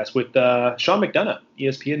broadcast with Sean McDonough,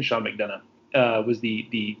 ESPN. Sean McDonough was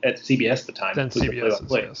the at CBS at the time. Then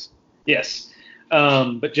CBS, yes.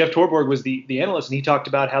 But Jeff Torborg was the analyst, and he talked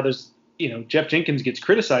about how there's, Jeff Jenkins gets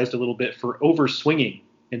criticized a little bit for over swinging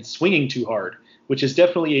and swinging too hard, which is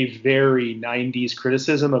definitely a very 90s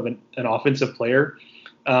criticism of an offensive player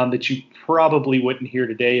that you probably wouldn't hear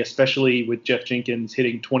today, especially with Jeff Jenkins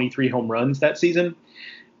hitting 23 home runs that season.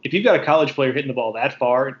 If you've got a college player hitting the ball that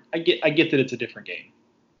far, I get that it's a different game.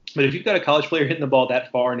 But if you've got a college player hitting the ball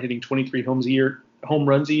that far and hitting 23 home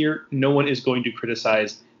runs a year, no one is going to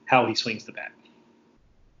criticize how he swings the bat.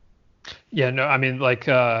 Yeah, no, I mean, like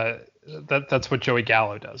that's what Joey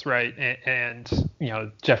Gallo does, right? And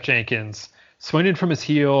Jeff Jenkins swinging from his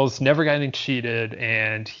heels, never got any cheated,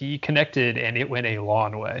 and he connected, and it went a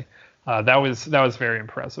long way. That was very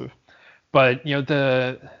impressive. But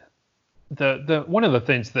the one of the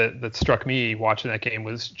things that struck me watching that game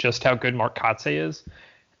was just how good Mark Kotze is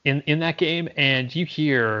in that game. And you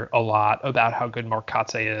hear a lot about how good Mark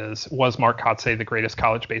Kotze is. Was Mark Kotze the greatest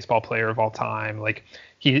college baseball player of all time? Like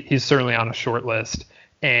he's certainly on a short list.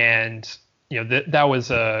 And that was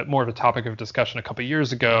more of a topic of discussion a couple of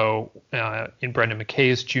years ago in Brendan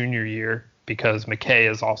McKay's junior year, because McKay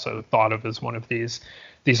is also thought of as one of these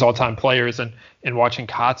all-time players, and watching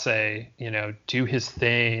Kotze, do his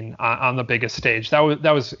thing on the biggest stage, that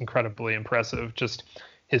was incredibly impressive. Just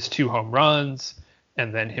his 2 home runs,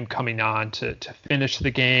 and then him coming on to finish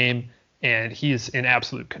the game, and he's in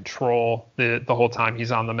absolute control the whole time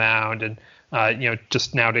he's on the mound. And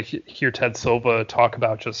just now to hear Ted Silva talk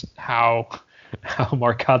about just how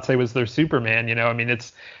Mark Kotze was their Superman, I mean,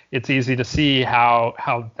 it's easy to see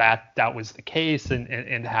how that was the case,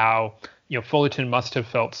 and how Fullerton must have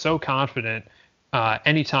felt so confident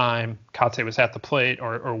anytime Kotze was at the plate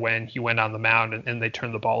or when he went on the mound and they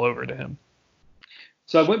turned the ball over to him.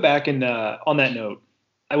 So I went back and on that note,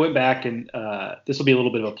 this will be a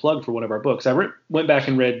little bit of a plug for one of our books. I went back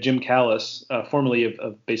and read Jim Callis, formerly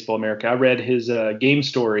of Baseball America. I read his game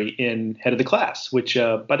story in Head of the Class, which,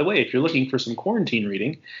 by the way, if you're looking for some quarantine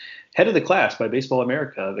reading, Head of the Class by Baseball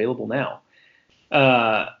America, available now.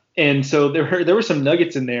 And so there were some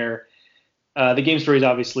nuggets in there. The game story is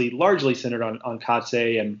obviously largely centered on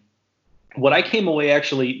Kotze. And what I came away,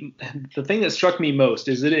 actually, the thing that struck me most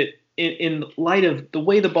is that in light of the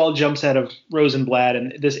way the ball jumps out of Rosenblatt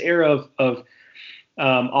and this era of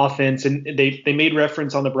offense, and they made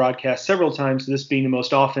reference on the broadcast several times to this being the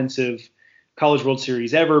most offensive College World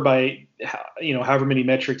Series ever by however many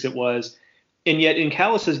metrics it was. And yet in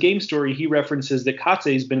Callis's game story, he references that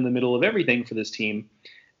Kotze has been in the middle of everything for this team.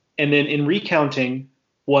 And then in recounting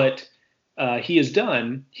what he has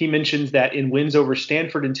done, he mentions that in wins over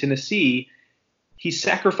Stanford and Tennessee, he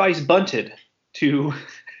sacrificed bunted to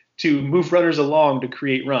move runners along to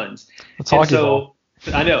create runs. And so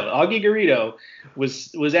I know Augie Garrido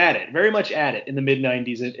was at it, very much at it in the mid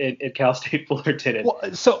 90s at Cal State Fullerton.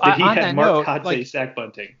 Well, so he had Mark Kotze sack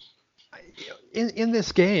bunting. In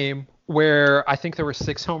this game where I think there were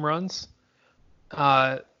 6 home runs,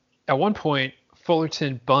 at one point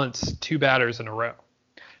Fullerton bunts 2 batters in a row.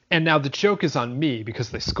 And now the joke is on me because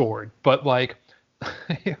they scored, but like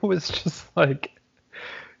it was just like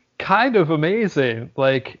kind of amazing.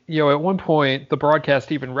 Like, at one point, the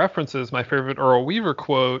broadcast even references my favorite Earl Weaver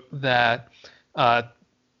quote that, the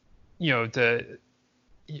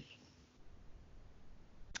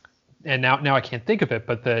and now I can't think of it,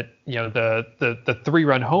 but that the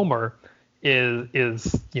 3-run homer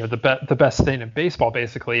is the best thing in baseball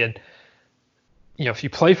basically, and if you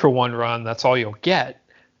play for 1 run, that's all you'll get.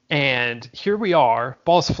 And here we are,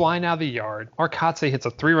 ball's flying out of the yard. Mark Kotze hits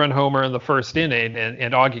a 3-run homer in the first inning,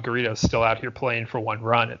 and Augie Garrido's still out here playing for 1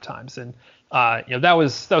 run at times. And that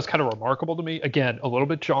was kind of remarkable to me. Again, a little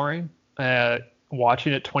bit jarring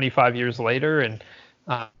watching it 25 years later, and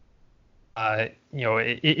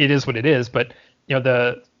it is what it is. But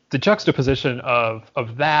the juxtaposition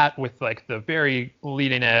of that with like the very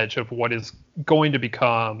leading edge of what is going to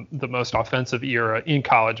become the most offensive era in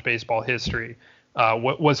college baseball history.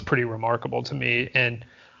 What was pretty remarkable to me. And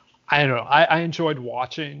I don't know, I enjoyed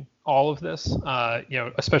watching all of this,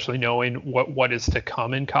 especially knowing what is to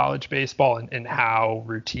come in college baseball and how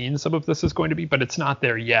routine some of this is going to be, but it's not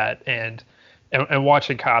there yet. And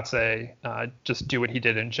watching Kotze just do what he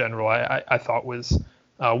did in general, I thought was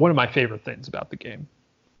one of my favorite things about the game.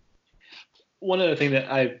 One other thing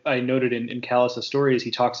that I noted in Callis' story is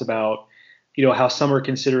he talks about, how some are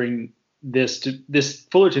considering this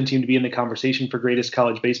Fullerton team to be in the conversation for greatest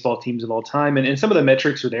college baseball teams of all time. And some of the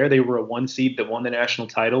metrics are there. They were a 1 seed that won the national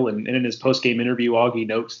title. And in his post-game interview, Augie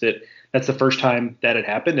notes that that's the first time that had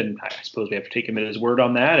happened. And I suppose we have to take him at his word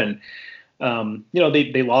on that. And,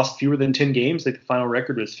 they lost fewer than 10 games. Like the final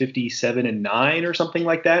record was 57-9 or something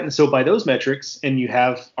like that. And so by those metrics, and you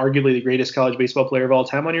have arguably the greatest college baseball player of all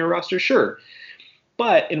time on your roster, sure.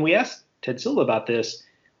 And we asked Ted Silva about this,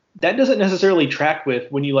 that doesn't necessarily track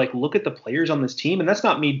with when you look at the players on this team. And that's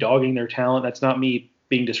not me dogging their talent. That's not me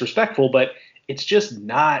being disrespectful, but it's just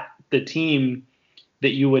not the team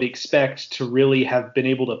that you would expect to really have been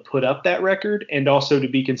able to put up that record and also to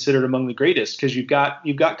be considered among the greatest. Because you've got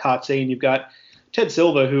Kotze and you've got Ted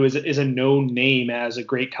Silva, who is a known name as a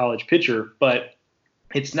great college pitcher, but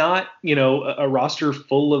it's not, a roster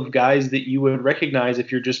full of guys that you would recognize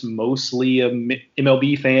if you're just mostly a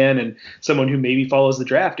MLB fan and someone who maybe follows the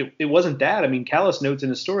draft. It wasn't that. I mean, Callis notes in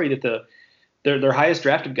his story that their highest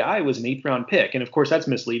drafted guy was an 8th round pick. And of course that's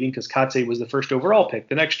misleading because Kotze was the first overall pick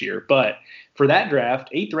the next year. But for that draft,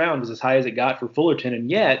 8th round was as high as it got for Fullerton.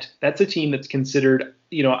 And yet that's a team that's considered,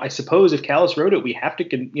 I suppose if Callis wrote it, we have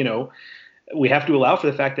to allow for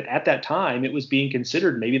the fact that at that time it was being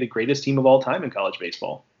considered maybe the greatest team of all time in college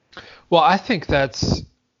baseball. Well, I think that's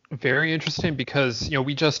very interesting because,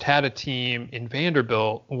 we just had a team in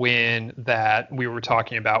Vanderbilt win that we were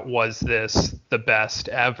talking about, was this the best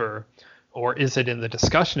ever, or is it in the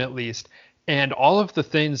discussion at least? And all of the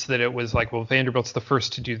things that it was like, well, Vanderbilt's the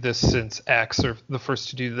first to do this since X or the first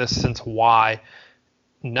to do this since Y,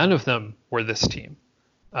 none of them were this team.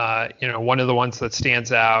 One of the ones that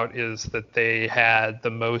stands out is that they had the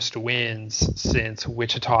most wins since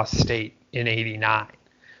Wichita State in '89.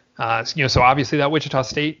 So obviously that Wichita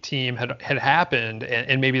State team had happened,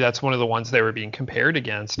 and maybe that's one of the ones they were being compared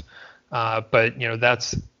against. But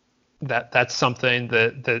that's something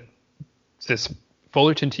that this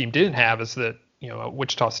Fullerton team didn't have, is that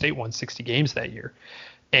Wichita State won 60 games that year,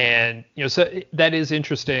 and so that is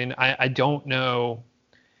interesting. I don't know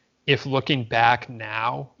if looking back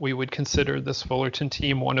now, we would consider this Fullerton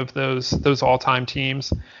team one of those all-time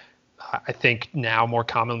teams. I think now more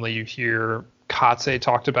commonly you hear Kotze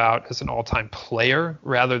talked about as an all-time player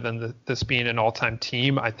rather than this being an all-time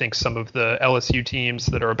team. I think some of the LSU teams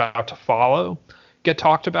that are about to follow get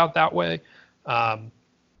talked about that way. Then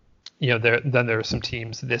there are some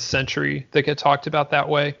teams this century that get talked about that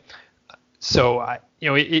way. So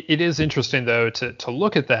it is interesting though to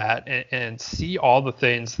look at that and see all the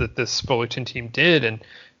things that this Fullerton team did. And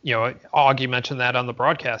Augie mentioned that on the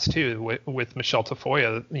broadcast too with Michelle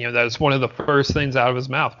Tafoya. That was one of the first things out of his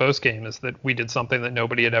mouth post game, is that we did something that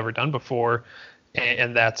nobody had ever done before,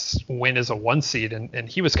 and that's win as a 1 seed. And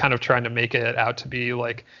he was kind of trying to make it out to be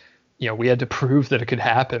like, we had to prove that it could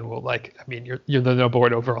happen. Well, you're the number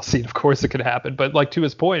 1 overall seed, of course it could happen. But to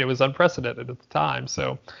his point, it was unprecedented at the time.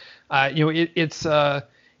 So.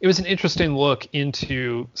 It was an interesting look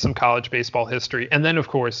into some college baseball history. And then, of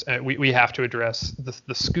course, we have to address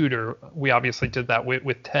the scooter. We obviously did that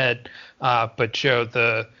with Ted. But, Joe,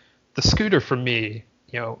 the scooter for me,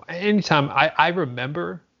 anytime I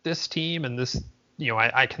remember this team and this,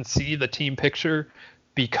 I can see the team picture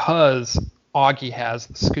because Augie has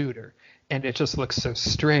the scooter. And it just looks so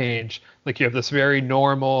strange. Like you have this very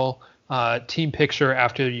normal team picture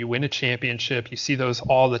after you win a championship. You see those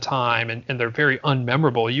all the time, and they're very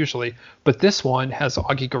unmemorable usually. But this one has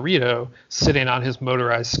Augie Garrido sitting on his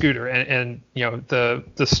motorized scooter, and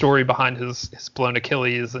the story behind his blown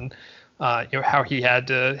Achilles and how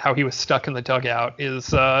he was stuck in the dugout is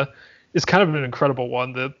kind of an incredible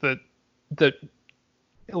one that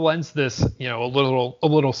lends this a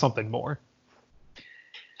little something more.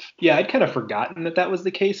 Yeah, I'd kind of forgotten that was the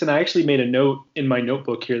case, and I actually made a note in my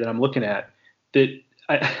notebook here that I'm looking at that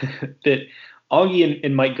that Augie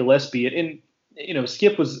and Mike Gillespie, and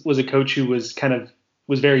Skip was a coach who was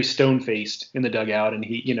very stone-faced in the dugout, and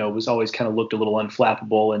he was always kind of looked a little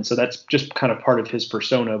unflappable, and so that's just kind of part of his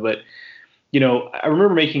persona. But I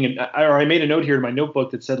remember I made a note here in my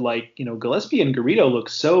notebook that said Gillespie and Garrido look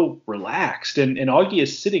so relaxed, and Augie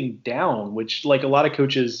is sitting down, which like a lot of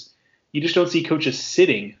coaches. You just don't see coaches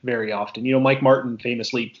sitting very often. Mike Martin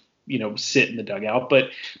famously, sit in the dugout, but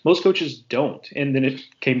most coaches don't. And then it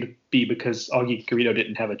came to be because Augie Garrido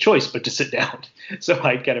didn't have a choice but to sit down. So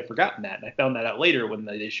I'd kind of forgotten that. And I found that out later when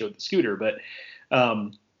they showed the scooter. But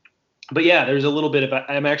yeah, there's a little bit of,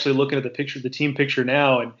 I'm actually looking at the team picture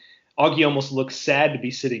now, and Augie almost looks sad to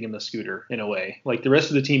be sitting in the scooter in a way. Like the rest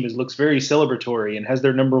of the team looks very celebratory and has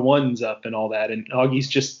their number ones up and all that. And Augie's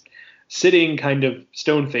just sitting kind of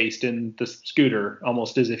stone-faced in the scooter,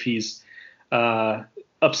 almost as if he's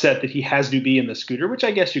upset that he has to be in the scooter, which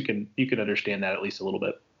I guess you can understand that at least a little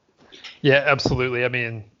bit. Yeah, absolutely. I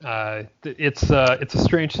mean, it's a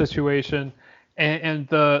strange situation. And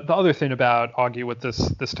the other thing about Augie with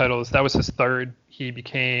this title is that was his third. He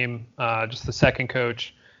became just the second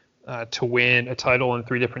coach to win a title in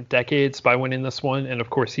 3 different decades by winning this one. And of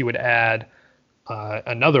course, he would add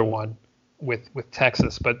another one with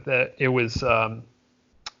Texas, but it was an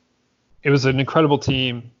incredible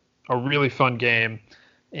team, a really fun game,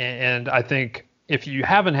 and I think if you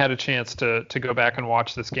haven't had a chance to go back and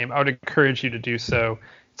watch this game, I would encourage you to do so.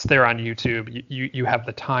 It's there on YouTube. You have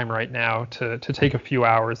the time right now to take a few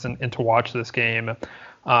hours and to watch this game.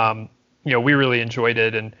 We really enjoyed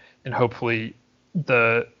it, and hopefully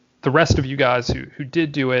the rest of you guys who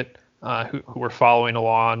did do it, who were following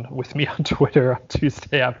along with me on Twitter on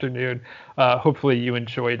Tuesday afternoon. Hopefully you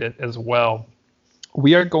enjoyed it as well.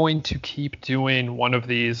 We are going to keep doing one of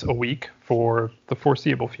these a week for the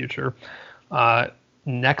foreseeable future.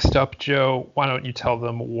 Next up, Joe, why don't you tell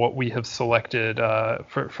them what we have selected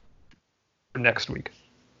for next week?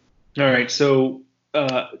 All right. So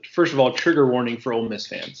first of all, trigger warning for Ole Miss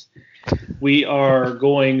fans. We are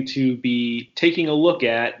going to be taking a look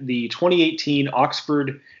at the 2018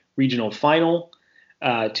 Oxford Regional Final,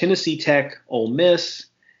 Tennessee Tech, Ole Miss.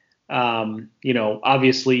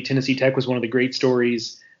 Obviously Tennessee Tech was one of the great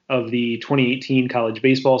stories of the 2018 college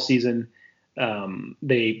baseball season.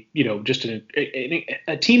 They, just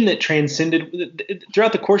a team that transcended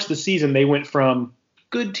throughout the course of the season. They went from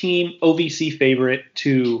good team, OVC favorite,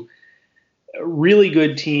 to a really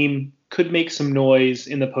good team, could make some noise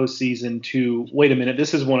in the postseason, to wait a minute,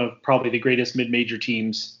 this is one of probably the greatest mid-major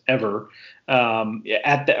teams ever.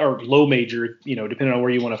 Or low major, depending on where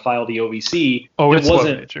you want to file the OVC. Oh, it's low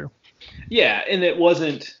major. Yeah, and it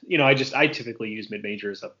wasn't, I typically use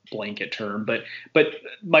mid-major as a blanket term, but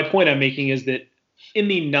my point I'm making is that in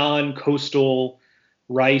the non-coastal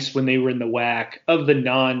Rice, when they were in the WAC, of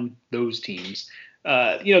the those teams,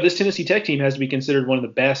 this Tennessee Tech team has to be considered one of the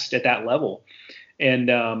best at that level. And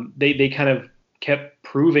they kind of kept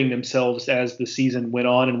proving themselves as the season went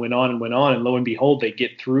on and went on and went on. And lo and behold, they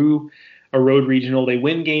get through a road regional. They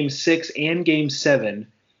win Game 6 and Game 7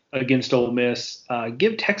 against Ole Miss.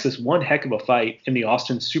 Give Texas one heck of a fight in the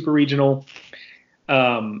Austin Super Regional.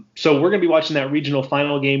 So we're going to be watching that regional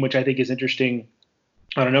final game, which I think is interesting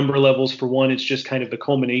on a number of levels. For one, it's just kind of the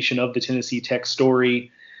culmination of the Tennessee Tech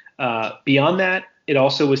story. Beyond that, it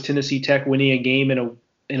also was Tennessee Tech winning a game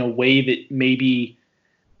in a way that maybe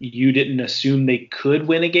you didn't assume they could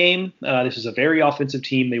win a game. This is a very offensive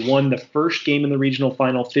team. They won the first game in the regional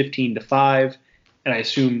final 15-5. And I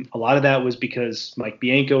assume a lot of that was because Mike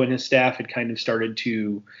Bianco and his staff had kind of started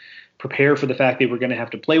to prepare for the fact they were going to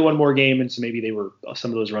have to play one more game. And so maybe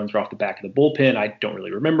some of those runs were off the back of the bullpen. I don't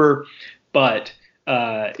really remember, but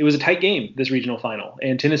it was a tight game, this regional final,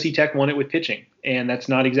 and Tennessee Tech won it with pitching. And that's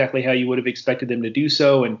not exactly how you would have expected them to do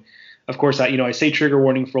so. And of course, I say trigger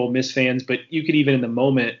warning for Ole Miss fans, but you could even in the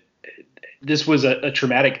moment, this was a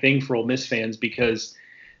traumatic thing for Ole Miss fans because,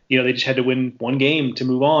 they just had to win one game to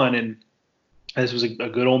move on. And this was a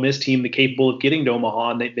good Ole Miss team, capable of getting to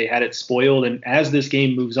Omaha, and they had it spoiled. And as this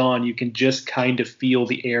game moves on, you can just kind of feel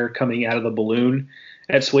the air coming out of the balloon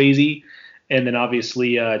at Swayze. And then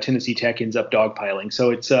obviously Tennessee Tech ends up dogpiling.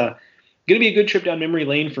 So it's going going to be a good trip down memory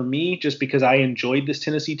lane for me just because I enjoyed this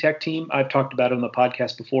Tennessee Tech team. I've talked about it on the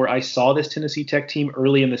podcast before. I saw this Tennessee Tech team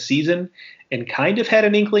early in the season and kind of had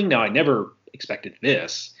an inkling. Now, I never expected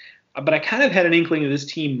this, but I kind of had an inkling that this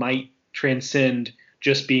team might transcend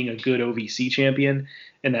just being a good OVC champion,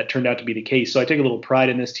 and that turned out to be the case. So I take a little pride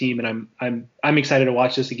in this team, and I'm excited to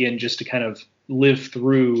watch this again just to kind of live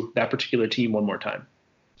through that particular team one more time.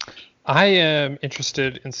 I am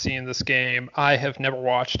interested in seeing this game. I have never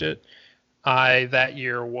watched it. I that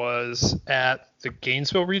year was at the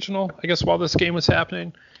Gainesville Regional, I guess, while this game was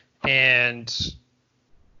happening, and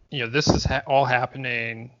this is all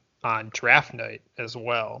happening on draft night as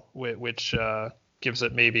well, which gives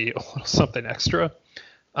it maybe a little something extra.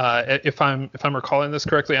 If I'm recalling this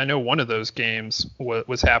correctly, I know one of those games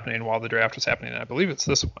was happening while the draft was happening, and I believe it's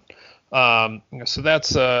this one. So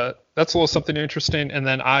that's a little something interesting. And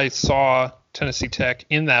then I saw Tennessee Tech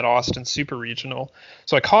in that Austin Super Regional,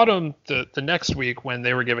 so I caught them the next week when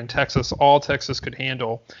they were giving Texas all Texas could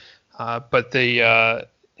handle. But they,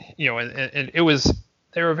 and it was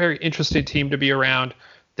they were a very interesting team to be around.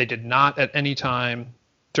 They did not at any time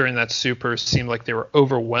during that Super seem like they were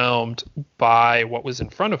overwhelmed by what was in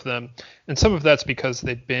front of them. And some of that's because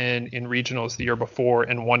they'd been in regionals the year before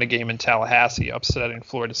and won a game in Tallahassee, upsetting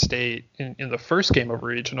Florida State in the first game of a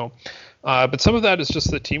regional. But some of that is just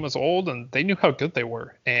the team was old and they knew how good they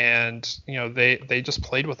were. And, they just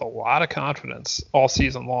played with a lot of confidence all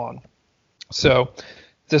season long. So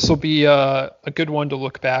this will be a good one to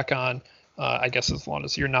look back on. I guess as long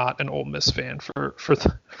as you're not an Ole Miss fan. For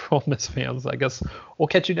Ole Miss fans, I guess we'll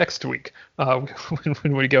catch you next week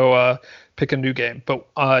when we go pick a new game.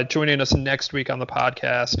 But joining us next week on the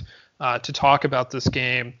podcast to talk about this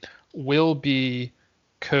game will be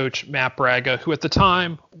Coach Matt Braga, who at the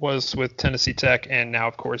time was with Tennessee Tech and now,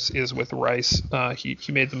 of course, is with Rice. He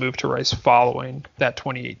made the move to Rice following that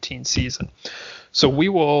 2018 season. So we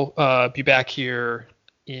will be back here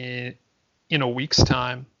in a week's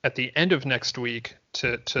time at the end of next week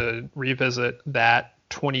to revisit that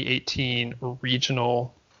 2018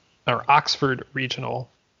 regional or Oxford Regional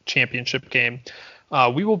Championship game.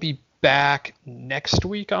 We will be back next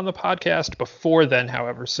week on the podcast. Before then,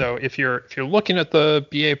 however, so if you're looking at the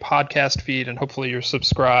BA podcast feed, and hopefully you're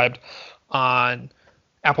subscribed on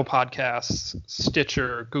Apple Podcasts,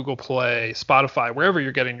 Stitcher, Google Play, Spotify, wherever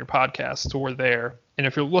you're getting your podcasts, we're there. And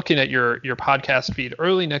if you're looking at your podcast feed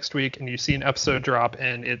early next week and you see an episode drop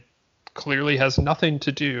and it clearly has nothing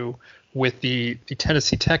to do with the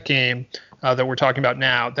Tennessee Tech game that we're talking about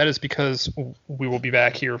now, that is because we will be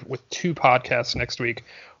back here with two podcasts next week.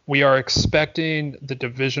 We are expecting the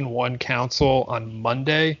Division I Council on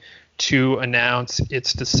Monday to announce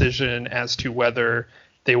its decision as to whether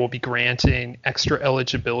they will be granting extra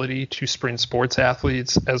eligibility to spring sports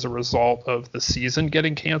athletes as a result of the season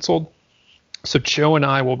getting canceled. So Joe and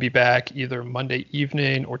I will be back either Monday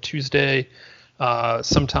evening or Tuesday,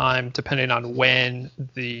 sometime depending on when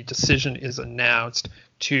the decision is announced,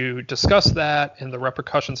 to discuss that and the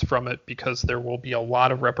repercussions from it, because there will be a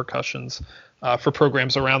lot of repercussions for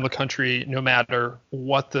programs around the country, no matter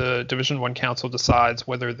what the Division I Council decides,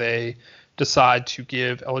 whether they decide to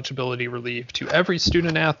give eligibility relief to every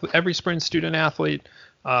student athlete, every spring student athlete,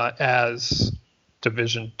 as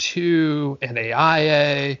Division II,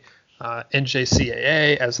 NAIA,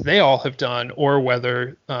 NJCAA, as they all have done, or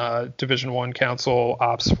whether Division I Council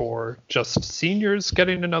opts for just seniors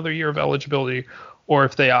getting another year of eligibility, or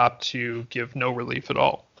if they opt to give no relief at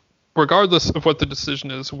all. Regardless of what the decision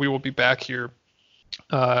is, we will be back here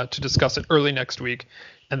to discuss it early next week,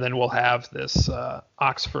 and then we'll have this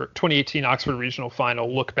 2018 Oxford Regional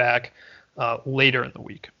Final look back later in the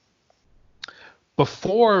week.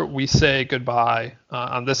 Before we say goodbye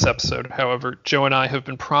on this episode, however, Joe and I have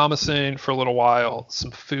been promising for a little while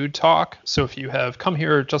some food talk. So if you have come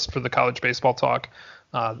here just for the college baseball talk,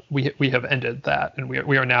 we have ended that, and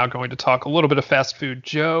we are now going to talk a little bit of fast food.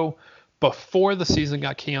 Joe, before the season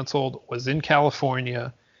got canceled, was in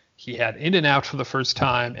California. He had In-N-Out for the first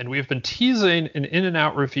time, and we've been teasing an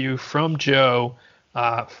In-N-Out review from Joe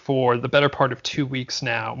for the better part of 2 weeks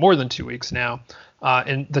now, more than 2 weeks now.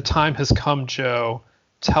 And the time has come, Joe.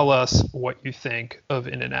 Tell us what you think of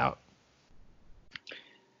In-N-Out.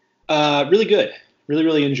 Really good.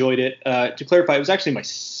 Really enjoyed it. To clarify, it was actually my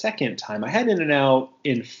second time. I had In-N-Out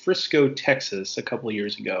in Frisco, Texas a couple of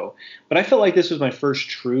years ago, but I felt like this was my first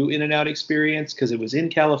true In-N-Out experience because it was in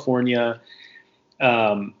California.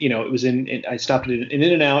 It was I stopped at an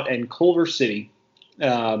In-N-Out in Culver City,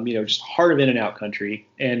 just heart of In-N-Out country.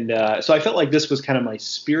 And so I felt like this was kind of my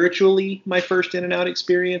first In-N-Out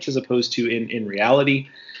experience as opposed to in reality.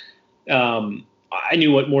 I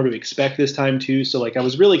knew what more to expect this time too. So like I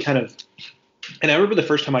was really kind of, and I remember the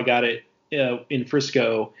first time I got it in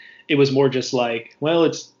Frisco, it was more just like, well,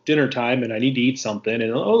 it's dinner time and I need to eat something,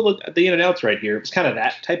 and oh look, the In-N-Out's right here. It was kind of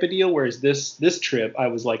that type of deal. Whereas this trip, I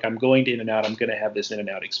was like, I'm going to In-N-Out. I'm going to have this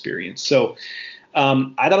In-N-Out experience. So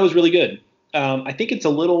I thought it was really good. I think it's a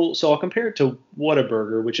little. So I'll compare it to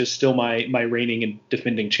Whataburger, which is still my reigning and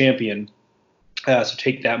defending champion. So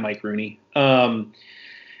take that, Mike Rooney. I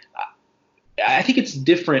think it's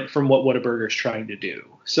different from what Whataburger is trying to do.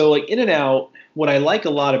 So like In-N-Out, what I like a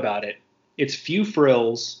lot about it, it's few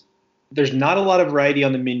frills. There's not a lot of variety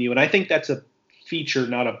on the menu, and I think that's a feature,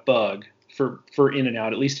 not a bug for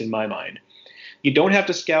In-N-Out, at least in my mind. You don't have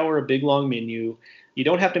to scour a big long menu. You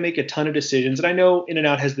don't have to make a ton of decisions. And I know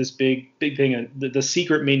In-N-Out has this big thing, the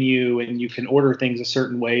secret menu, and you can order things a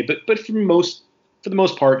certain way. But for the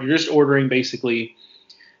most part, you're just ordering basically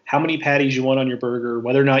how many patties you want on your burger,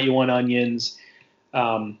 whether or not you want onions,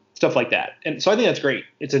 stuff like that. And so I think that's great.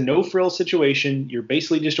 It's a no-frill situation. You're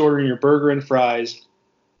basically just ordering your burger and fries,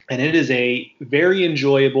 and it is a very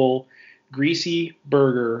enjoyable, greasy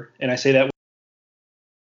burger. And I say that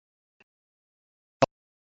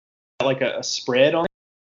like a spread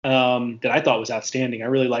on that I thought was outstanding. I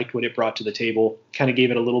really liked what it brought to the table, kind of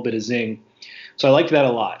gave it a little bit of zing. So I liked that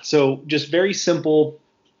a lot. So just very simple.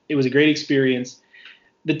 It was a great experience.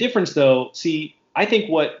 The difference, though, see, I think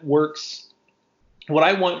what works, what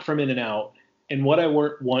I want from In-N-Out and what I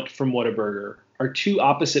want from Whataburger are two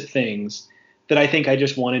opposite things that I think I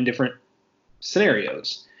just want in different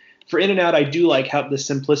scenarios. For In-N-Out, I do like how the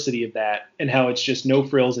simplicity of that and how it's just no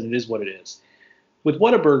frills and it is what it is. With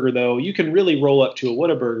Whataburger, though, you can really roll up to a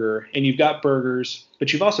Whataburger and you've got burgers,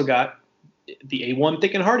 but you've also got the A1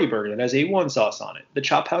 Thick and Hearty burger that has A1 sauce on it, the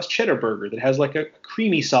Chop House Cheddar burger that has like a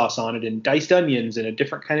creamy sauce on it and diced onions and a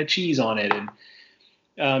different kind of cheese on it,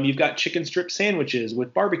 and you've got chicken strip sandwiches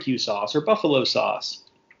with barbecue sauce or buffalo sauce,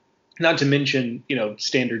 not to mention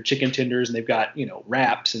standard chicken tenders, and they've got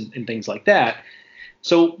wraps and things like that.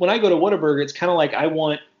 So when I go to Whataburger, it's kind of like I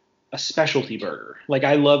want a specialty burger. Like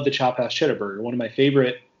I love the Chop House Cheddar burger, one of my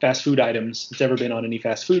favorite fast food items that's ever been on any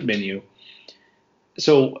fast food menu.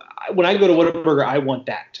 So when I go to Whataburger, I want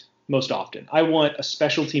that most often. I want a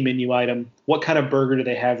specialty menu item. What kind of burger do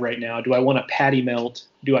they have right now? Do I want a patty melt?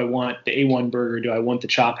 Do I want the A1 burger? Do I want the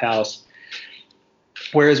Chop House?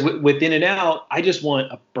 Whereas with In-N-Out, I just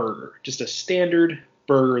want a burger, just a standard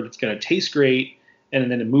burger that's going to taste great, and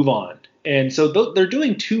then to move on. And so they're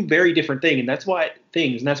doing two very different things, and that's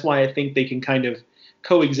why I think they can kind of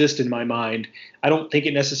coexist in my mind. I don't think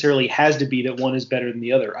it necessarily has to be that one is better than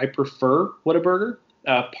the other. I prefer Whataburger.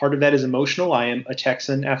 Part of that is emotional. I am a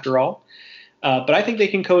Texan after all. But I think they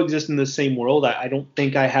can coexist in the same world. I don't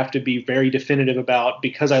think I have to be very definitive about,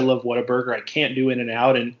 because I love Whataburger, I can't do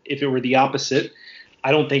In-N-Out. And if it were the opposite,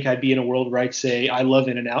 I don't think I'd be in a world where I'd say I love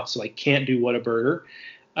In-N-Out, so I can't do Whataburger.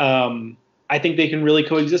 I think they can really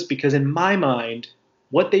coexist because in my mind,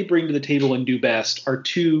 what they bring to the table and do best are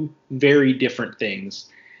two very different things.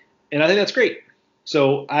 And I think that's great.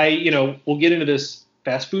 So we'll get into this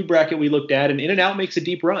fast food bracket we looked at, and In-N-Out makes a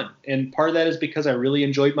deep run. And part of that is because I really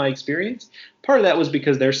enjoyed my experience. Part of that was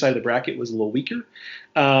because their side of the bracket was a little weaker.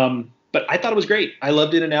 But I thought it was great. I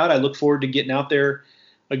loved In-N-Out. I look forward to getting out there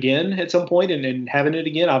again at some point and having it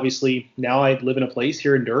again. Obviously, now I live in a place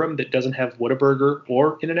here in Durham that doesn't have Whataburger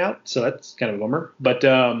or In-N-Out, so that's kind of a bummer. But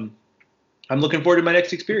I'm looking forward to my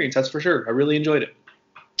next experience, that's for sure. I really enjoyed it.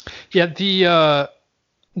 Yeah,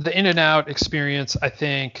 the In-N-Out experience, I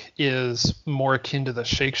think, is more akin to the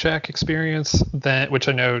Shake Shack experience, which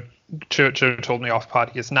I know Joe told me off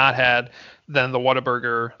pod he has not had, than the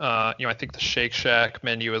Whataburger. I think the Shake Shack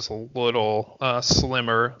menu is a little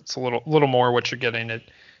slimmer. It's a little more what you're getting at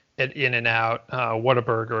In-N-Out.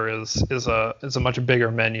 Whataburger is a much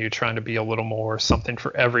bigger menu, trying to be a little more something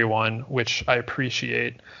for everyone, which I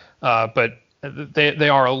appreciate. But they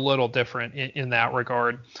are a little different in that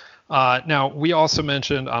regard. Now, we also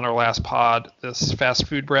mentioned on our last pod this fast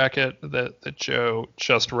food bracket that Joe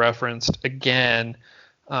just referenced again.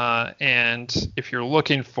 And if you're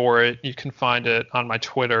looking for it, you can find it on my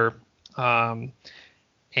Twitter.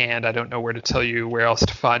 And I don't know where to tell you where else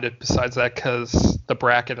to find it besides that, because the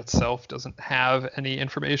bracket itself doesn't have any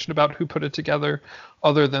information about who put it together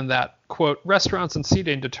other than that, quote, restaurants and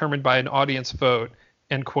seating determined by an audience vote,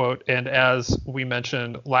 end quote. And as we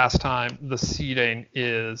mentioned last time, the seating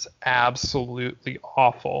is absolutely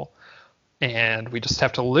awful. And we just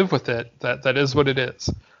have to live with it. That is what it is.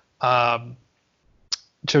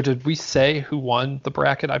 Joe, did we say who won the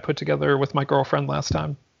bracket I put together with my girlfriend last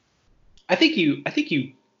time? I think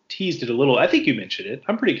you teased it a little. I think you mentioned it.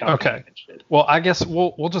 I'm pretty confident you mentioned it. Well, I guess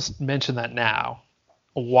we'll just mention that now.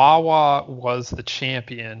 Wawa was the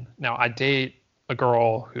champion. Now, I date a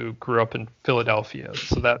girl who grew up in Philadelphia,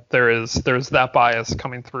 so that there's that bias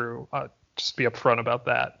coming through. Just be upfront about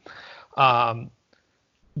that.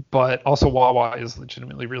 But also Wawa is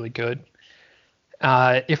legitimately really good.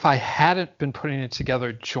 If I hadn't been putting it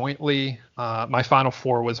together jointly, my final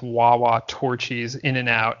four was Wawa, Torchy's,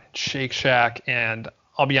 In-N-Out, Shake Shack, and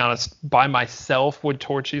I'll be honest, by myself, would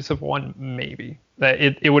Torchy's have won? Maybe.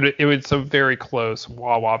 It's a very close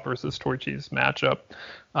Wawa versus Torchy's matchup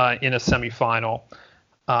in a semifinal.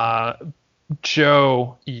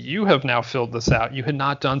 Joe, you have now filled this out. You had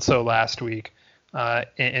not done so last week,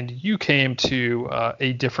 and you came to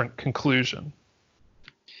a different conclusion.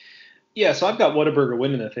 Yeah, so I've got Whataburger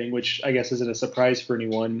winning the thing, which I guess isn't a surprise for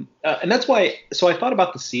anyone. And that's why, so I thought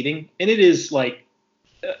about the seating, and it is like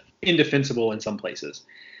indefensible in some places.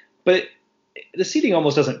 But the seating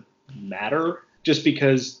almost doesn't matter just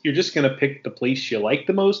because you're just going to pick the place you like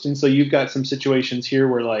the most. And so you've got some situations here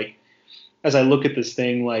where, like, as I look at this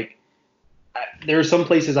thing, like, there are some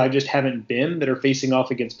places I just haven't been that are facing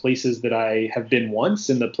off against places that I have been once,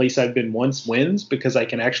 and the place I've been once wins because I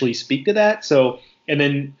can actually speak to that. So, and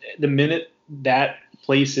then the minute that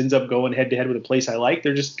place ends up going head to head with a place I like,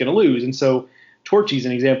 they're just going to lose. And so Torchy's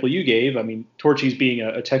an example you gave. I mean, Torchy's being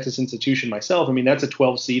a Texas institution myself, I mean, that's a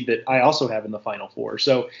 12 seed that I also have in the Final Four.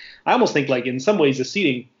 So I almost think, like, in some ways the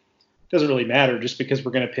seeding doesn't really matter just because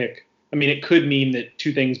we're going to pick. I mean, it could mean that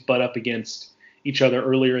two things butt up against each other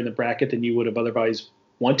earlier in the bracket than you would have otherwise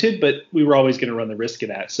wanted, but we were always going to run the risk of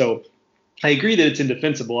that. So I agree that it's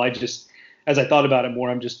indefensible. I just, as I thought about it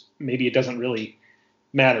more, maybe it doesn't really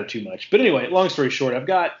matter too much. But anyway, long story short, I've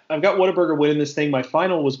got Whataburger winning this thing. My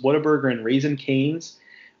final was Whataburger and Raising Cane's.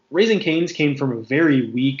 Raising Cane's came from a very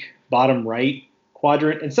weak bottom right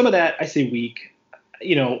quadrant, and some of that, I say weak,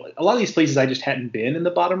 a lot of these places I just hadn't been in the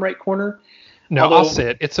bottom right corner. No, I'll say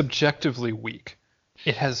it. It's objectively weak.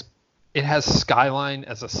 It has Skyline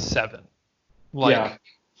as a 7.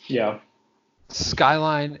 Yeah.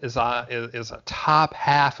 Skyline is a top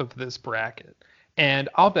half of this bracket. And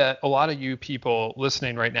I'll bet a lot of you people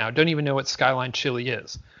listening right now don't even know what Skyline chili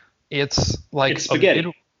is. It's like it's spaghetti.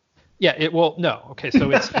 So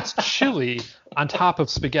it's chili on top of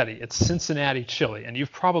spaghetti. It's Cincinnati chili, and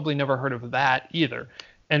you've probably never heard of that either.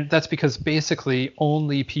 And that's because basically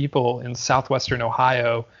only people in southwestern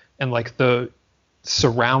Ohio and like the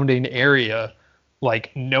surrounding area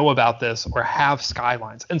like know about this or have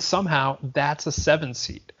Skylines, and somehow that's a 7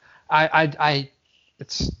 seed.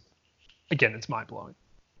 It's mind-blowing.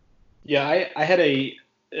 Yeah, I had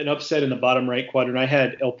an upset in the bottom right quadrant. I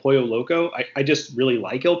had El Pollo Loco. I just really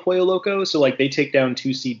like El Pollo Loco. So, like, they take down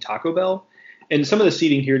 2-seed Taco Bell. And some of the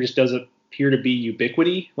seeding here just doesn't appear to be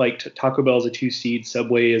ubiquity. Like, Taco Bell is a 2-seed.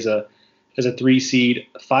 Subway is a 3-seed.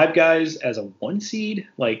 Five Guys as a 1-seed.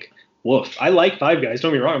 Like, woof. I like Five Guys.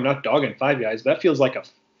 Don't get me wrong. I'm not dogging Five Guys. But that feels like a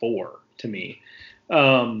 4 to me.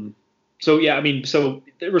 So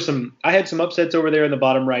there were I had some upsets over there in the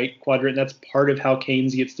bottom right quadrant. And that's part of how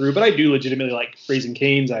Cane's gets through. But I do legitimately like Raising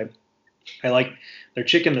Cane's. I like their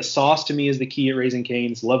chicken. The sauce to me is the key at Raising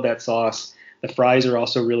Cane's. Love that sauce. The fries are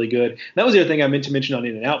also really good. And that was the other thing I meant to mention on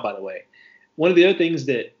In-N-Out, by the way. One of the other things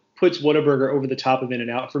that puts Whataburger over the top of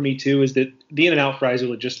In-N-Out for me too is that the In-N-Out fries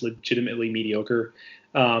are just legitimately mediocre.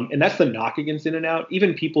 And that's the knock against In-N-Out.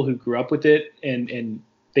 Even people who grew up with it and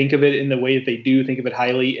think of it in the way that they do, think of it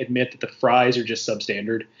highly, admit that the fries are just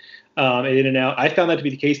substandard. At In-N-Out, I found that to be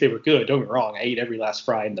the case. They were good. Don't get me wrong. I ate every last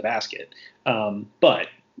fry in the basket. But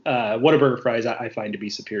Whataburger fries I find to be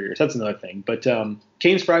superior. So that's another thing. But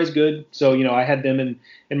Cane's fries good. So, I had them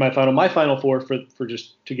in my final. My final four for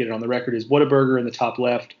just to get it on the record is Whataburger in the top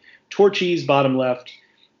left, Torchy's bottom left,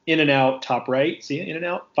 In-N-Out top right. See,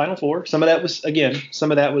 In-N-Out final four. Some of that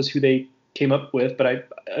was who they came up with, but I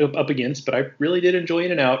really did enjoy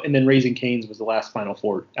In-N-Out, and then Raising Cane's was the last final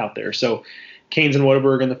four out there. So Cane's and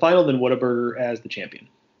Whataburger in the final, then Whataburger as the champion.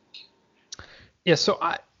 Yeah, so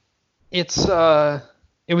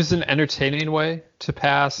it was an entertaining way to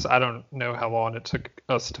pass. I don't know how long it took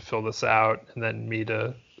us to fill this out, and then me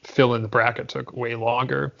to fill in the bracket took way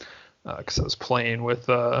longer because I was playing with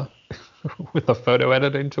with a photo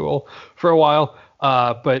editing tool for a while.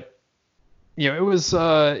 But it was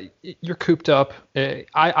you're cooped up.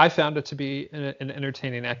 I found it to be an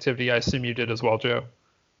entertaining activity. I assume you did as well, Joe.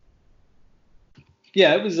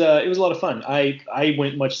 Yeah, it was a lot of fun. I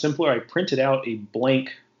went much simpler. I printed out a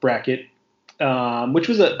blank bracket, which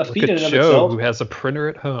was a feat in and of Joe, itself. Who has a printer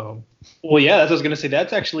at home. Well, yeah, that's what I was going to say.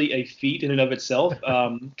 That's actually a feat in and of itself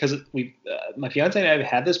because my fiance and I have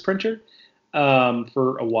had this printer.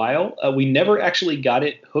 for a while. We never actually got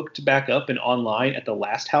it hooked back up and online at the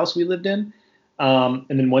last house we lived in. And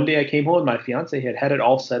then one day I came home and my fiance had it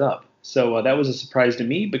all set up. So that was a surprise to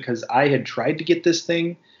me because I had tried to get this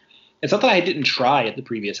thing. It's not that I didn't try at the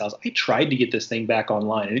previous house. I tried to get this thing back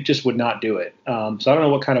online and it just would not do it. So I don't know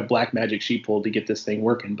what kind of black magic she pulled to get this thing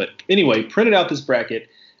working. But anyway, printed out this bracket,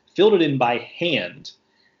 filled it in by hand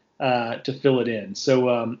to fill it in.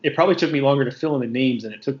 So it probably took me longer to fill in the names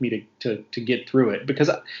than it took me to get through it because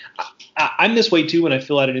I'm this way too when I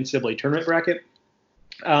fill out an NCAA tournament bracket.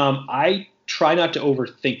 I try not to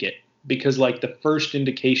overthink it because like the first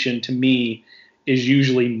indication to me is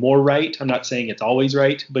usually more right. I'm not saying it's always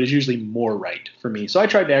right, but it's usually more right for me. So I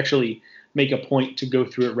tried to actually make a point to go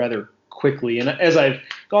through it rather quickly. And as I've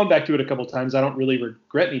gone back through it a couple of times, I don't really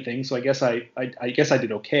regret anything. So I guess I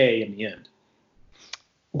did okay in the end.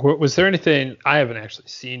 Was there anything, I haven't actually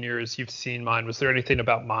seen yours, you've seen mine. Was there anything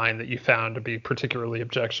about mine that you found to be particularly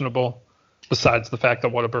objectionable besides the fact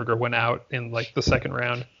that Whataburger went out in like the second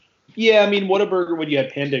round? Yeah, I mean, Whataburger, when you had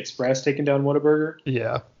Panda Express taking down Whataburger.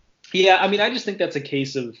 Yeah. Yeah, I mean, I just think that's a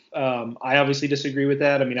case of I obviously disagree with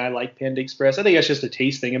that. I mean, I like Panda Express. I think that's just a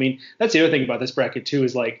taste thing. I mean, that's the other thing about this bracket, too,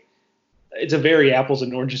 is like it's a very apples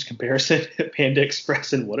and oranges comparison, Panda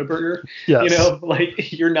Express and Whataburger. Yes. You know,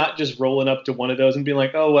 like you're not just rolling up to one of those and being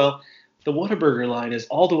like, oh, well, the Whataburger line is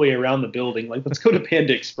all the way around the building. Like, let's go to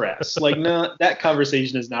Panda Express. Like, no, that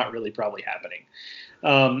conversation is not really probably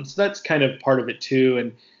happening. So that's kind of part of it,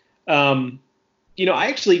 too. And, you know, I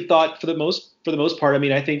actually thought for the most part, I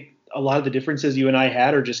mean, I think a lot of the differences you and I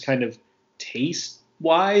had are just kind of taste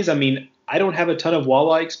wise. I mean, I don't have a ton of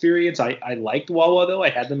Wawa experience. I liked Wawa though. I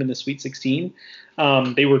had them in the Sweet 16.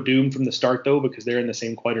 They were doomed from the start though, because they're in the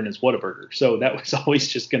same quadrant as Whataburger. So that was always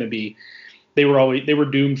just going to be, they were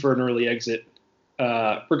doomed for an early exit,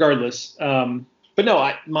 regardless. But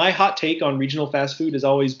no, my hot take on regional fast food has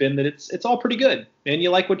always been that it's all pretty good and you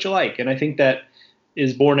like what you like. And I think that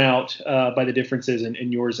is borne out by the differences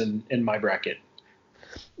in yours and my bracket.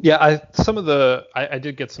 Yeah, I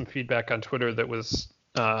did get some feedback on Twitter that was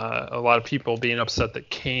a lot of people being upset that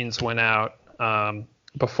Cane's went out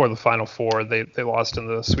before the Final Four. They lost in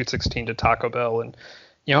the Sweet 16 to Taco Bell, and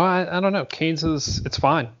you know I don't know. Cane's it's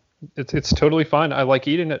fine. It's totally fine. I like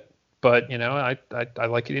eating it, but you know I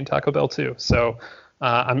like eating Taco Bell too. So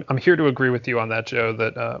I'm here to agree with you on that, Joe.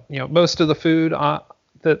 That you know most of the food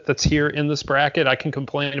that's here in this bracket, I can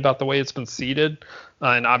complain about the way it's been seated,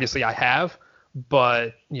 and obviously I have.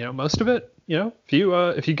 But you know, most of it, you know,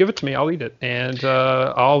 if you give it to me, I'll eat it, and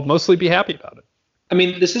I'll mostly be happy about it. I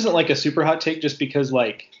mean, this isn't like a super hot take, just because,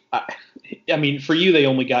 like, I mean, for you, they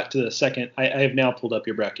only got to the second. I have now pulled up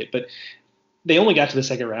your bracket, but they only got to the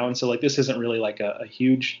second round, so like this isn't really like a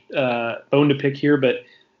huge bone to pick here. But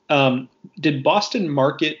did Boston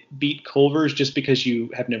Market beat Culver's just because you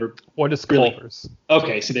have never? What is Culver's?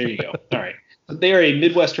 Okay, so there you go. All right, they are a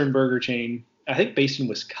Midwestern burger chain. I think based in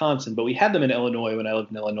Wisconsin, but we had them in Illinois when I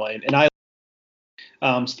lived in Illinois, and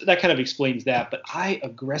so that kind of explains that. But I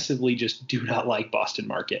aggressively just do not like Boston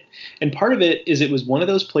Market, and part of it is it was one of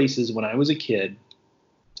those places when I was a kid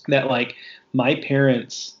that like my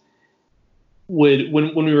parents would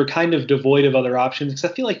when we were kind of devoid of other options, because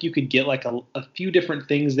I feel like you could get like a few different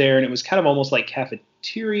things there, and it was kind of almost like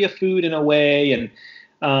cafeteria food in a way,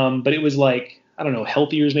 and but it was like. I don't know,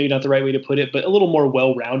 healthier is maybe not the right way to put it, but a little more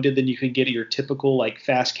well-rounded than you could get at your typical like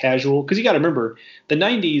fast casual. Because you got to remember, the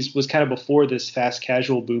 90s was kind of before this fast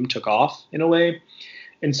casual boom took off in a way.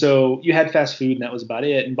 And so you had fast food and that was about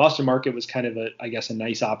it. And Boston Market was kind of I guess a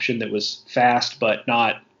nice option that was fast, but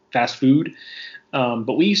not fast food.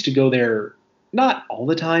 But we used to go there not all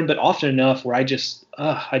the time, but often enough where I just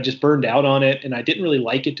burned out on it and I didn't really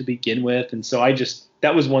like it to begin with. And so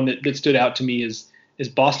that was one that stood out to me is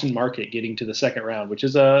Boston Market getting to the second round, which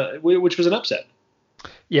was an upset.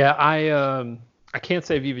 Yeah, I can't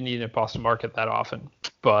say I've even eaten at Boston Market that often,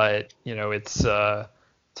 but you know it's a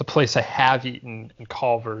place I have eaten in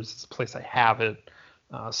Culver's. It's a place I have it,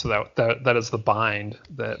 so that is the bind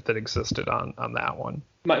that existed on that one.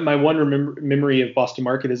 My one memory of Boston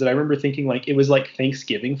Market is that I remember thinking like it was like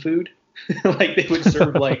Thanksgiving food, like they would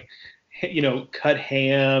serve like you know cut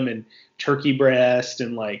ham and turkey breast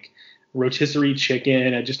and like rotisserie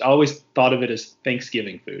chicken. I just always thought of it as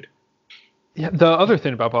Thanksgiving food. Yeah, the other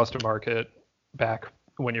thing about Boston Market, back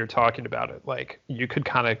when you're talking about it, like you could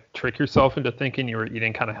kind of trick yourself into thinking you were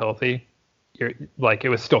eating kind of healthy. You're like it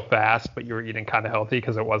was still fast, but you were eating kind of healthy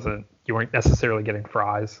because you weren't necessarily getting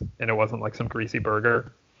fries and it wasn't like some greasy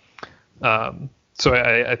burger. So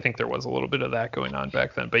I think there was a little bit of that going on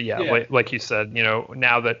back then. But yeah. Like you said, you know,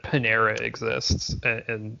 now that Panera exists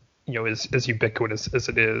and you know, as ubiquitous as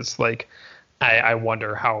it is, like I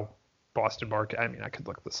wonder how Boston market. I mean, I could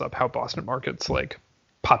look this up. How Boston market's like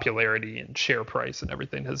popularity and share price and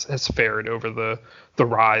everything has fared over the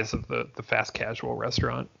rise of the fast casual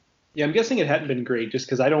restaurant. Yeah, I'm guessing it hadn't been great just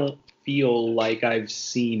because I don't feel like I've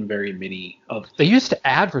seen very many of. They used to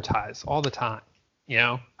advertise all the time. You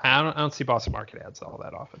know, I don't see Boston market ads all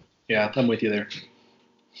that often. Yeah, I'm with you there.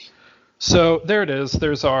 So there it is.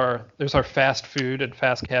 There's our fast food and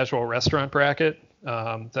fast casual restaurant bracket.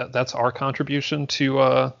 That's our contribution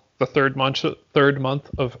to the third month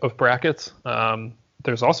of brackets.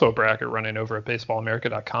 There's also a bracket running over at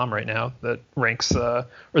baseballamerica.com right now that ranks or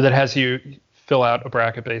that has you fill out a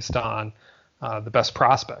bracket based on the best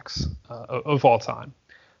prospects of all time.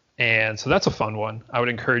 And so that's a fun one. I would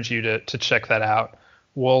encourage you to check that out.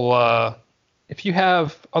 We'll if you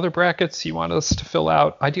have other brackets you want us to fill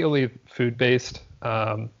out, ideally food based.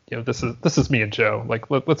 This is me and Joe. Like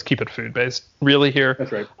let's keep it food based, really here.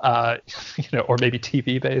 That's right. Or maybe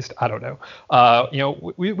TV based. I don't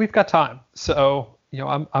know. We've got time, so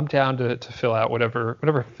I'm down to fill out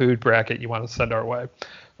whatever food bracket you want to send our way.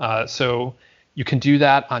 So you can do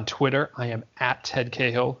that on Twitter. I am at Ted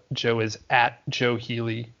Cahill. Joe is at Joe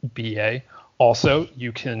Healy BA. Also,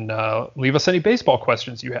 you can leave us any baseball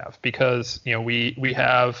questions you have, because we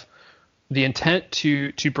have the intent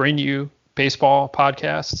to bring you baseball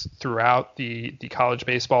podcasts throughout the college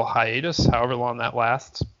baseball hiatus, however long that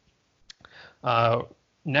lasts.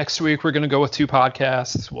 Next week, we're going to go with 2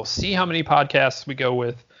 podcasts. We'll see how many podcasts we go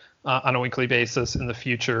with on a weekly basis in the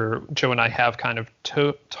future. Joe and I have kind of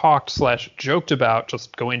talked/joked about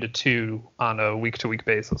just going to 2 on a week-to-week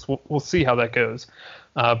basis. We'll see how that goes.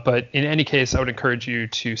 But in any case, I would encourage you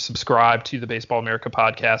to subscribe to the Baseball America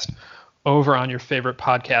podcast over on your favorite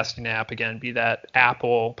podcasting app. Again, be that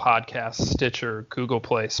Apple Podcasts, Stitcher, Google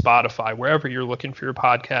Play, Spotify, wherever you're looking for your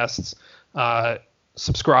podcasts.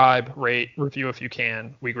 Subscribe, rate, review if you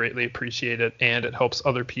can. We greatly appreciate it, and it helps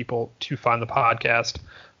other people to find the podcast.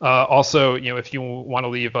 Also, if you want to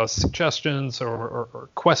leave us suggestions or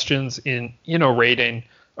questions in a rating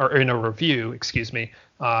or in a review, excuse me,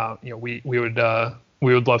 we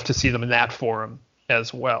would love to see them in that forum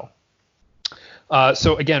as well.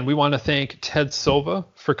 So again, we want to thank Ted Silva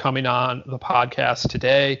for coming on the podcast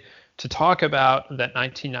today to talk about that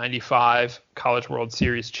 1995 College World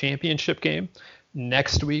Series championship game.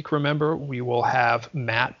 Next week, remember, we will have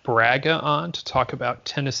Matt Braga on to talk about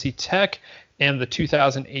Tennessee Tech and the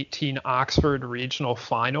 2018 Oxford Regional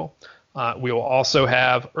Final. We will also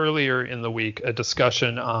have earlier in the week a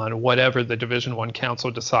discussion on whatever the Division I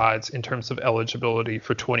Council decides in terms of eligibility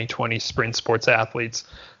for 2020 spring sports athletes.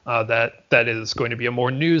 That is going to be a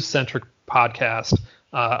more news-centric podcast.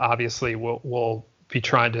 Obviously, we'll be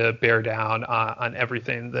trying to bear down on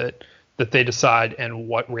everything that they decide and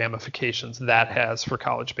what ramifications that has for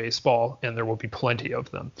college baseball, and there will be plenty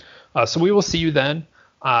of them. So we will see you then.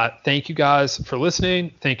 Thank you guys for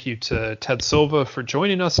listening. Thank you to Ted Silva for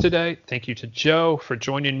joining us today. Thank you to Joe for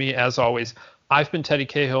joining me as always. I've been Teddy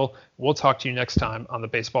Cahill. We'll talk to you next time on the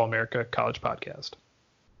Baseball America College Podcast.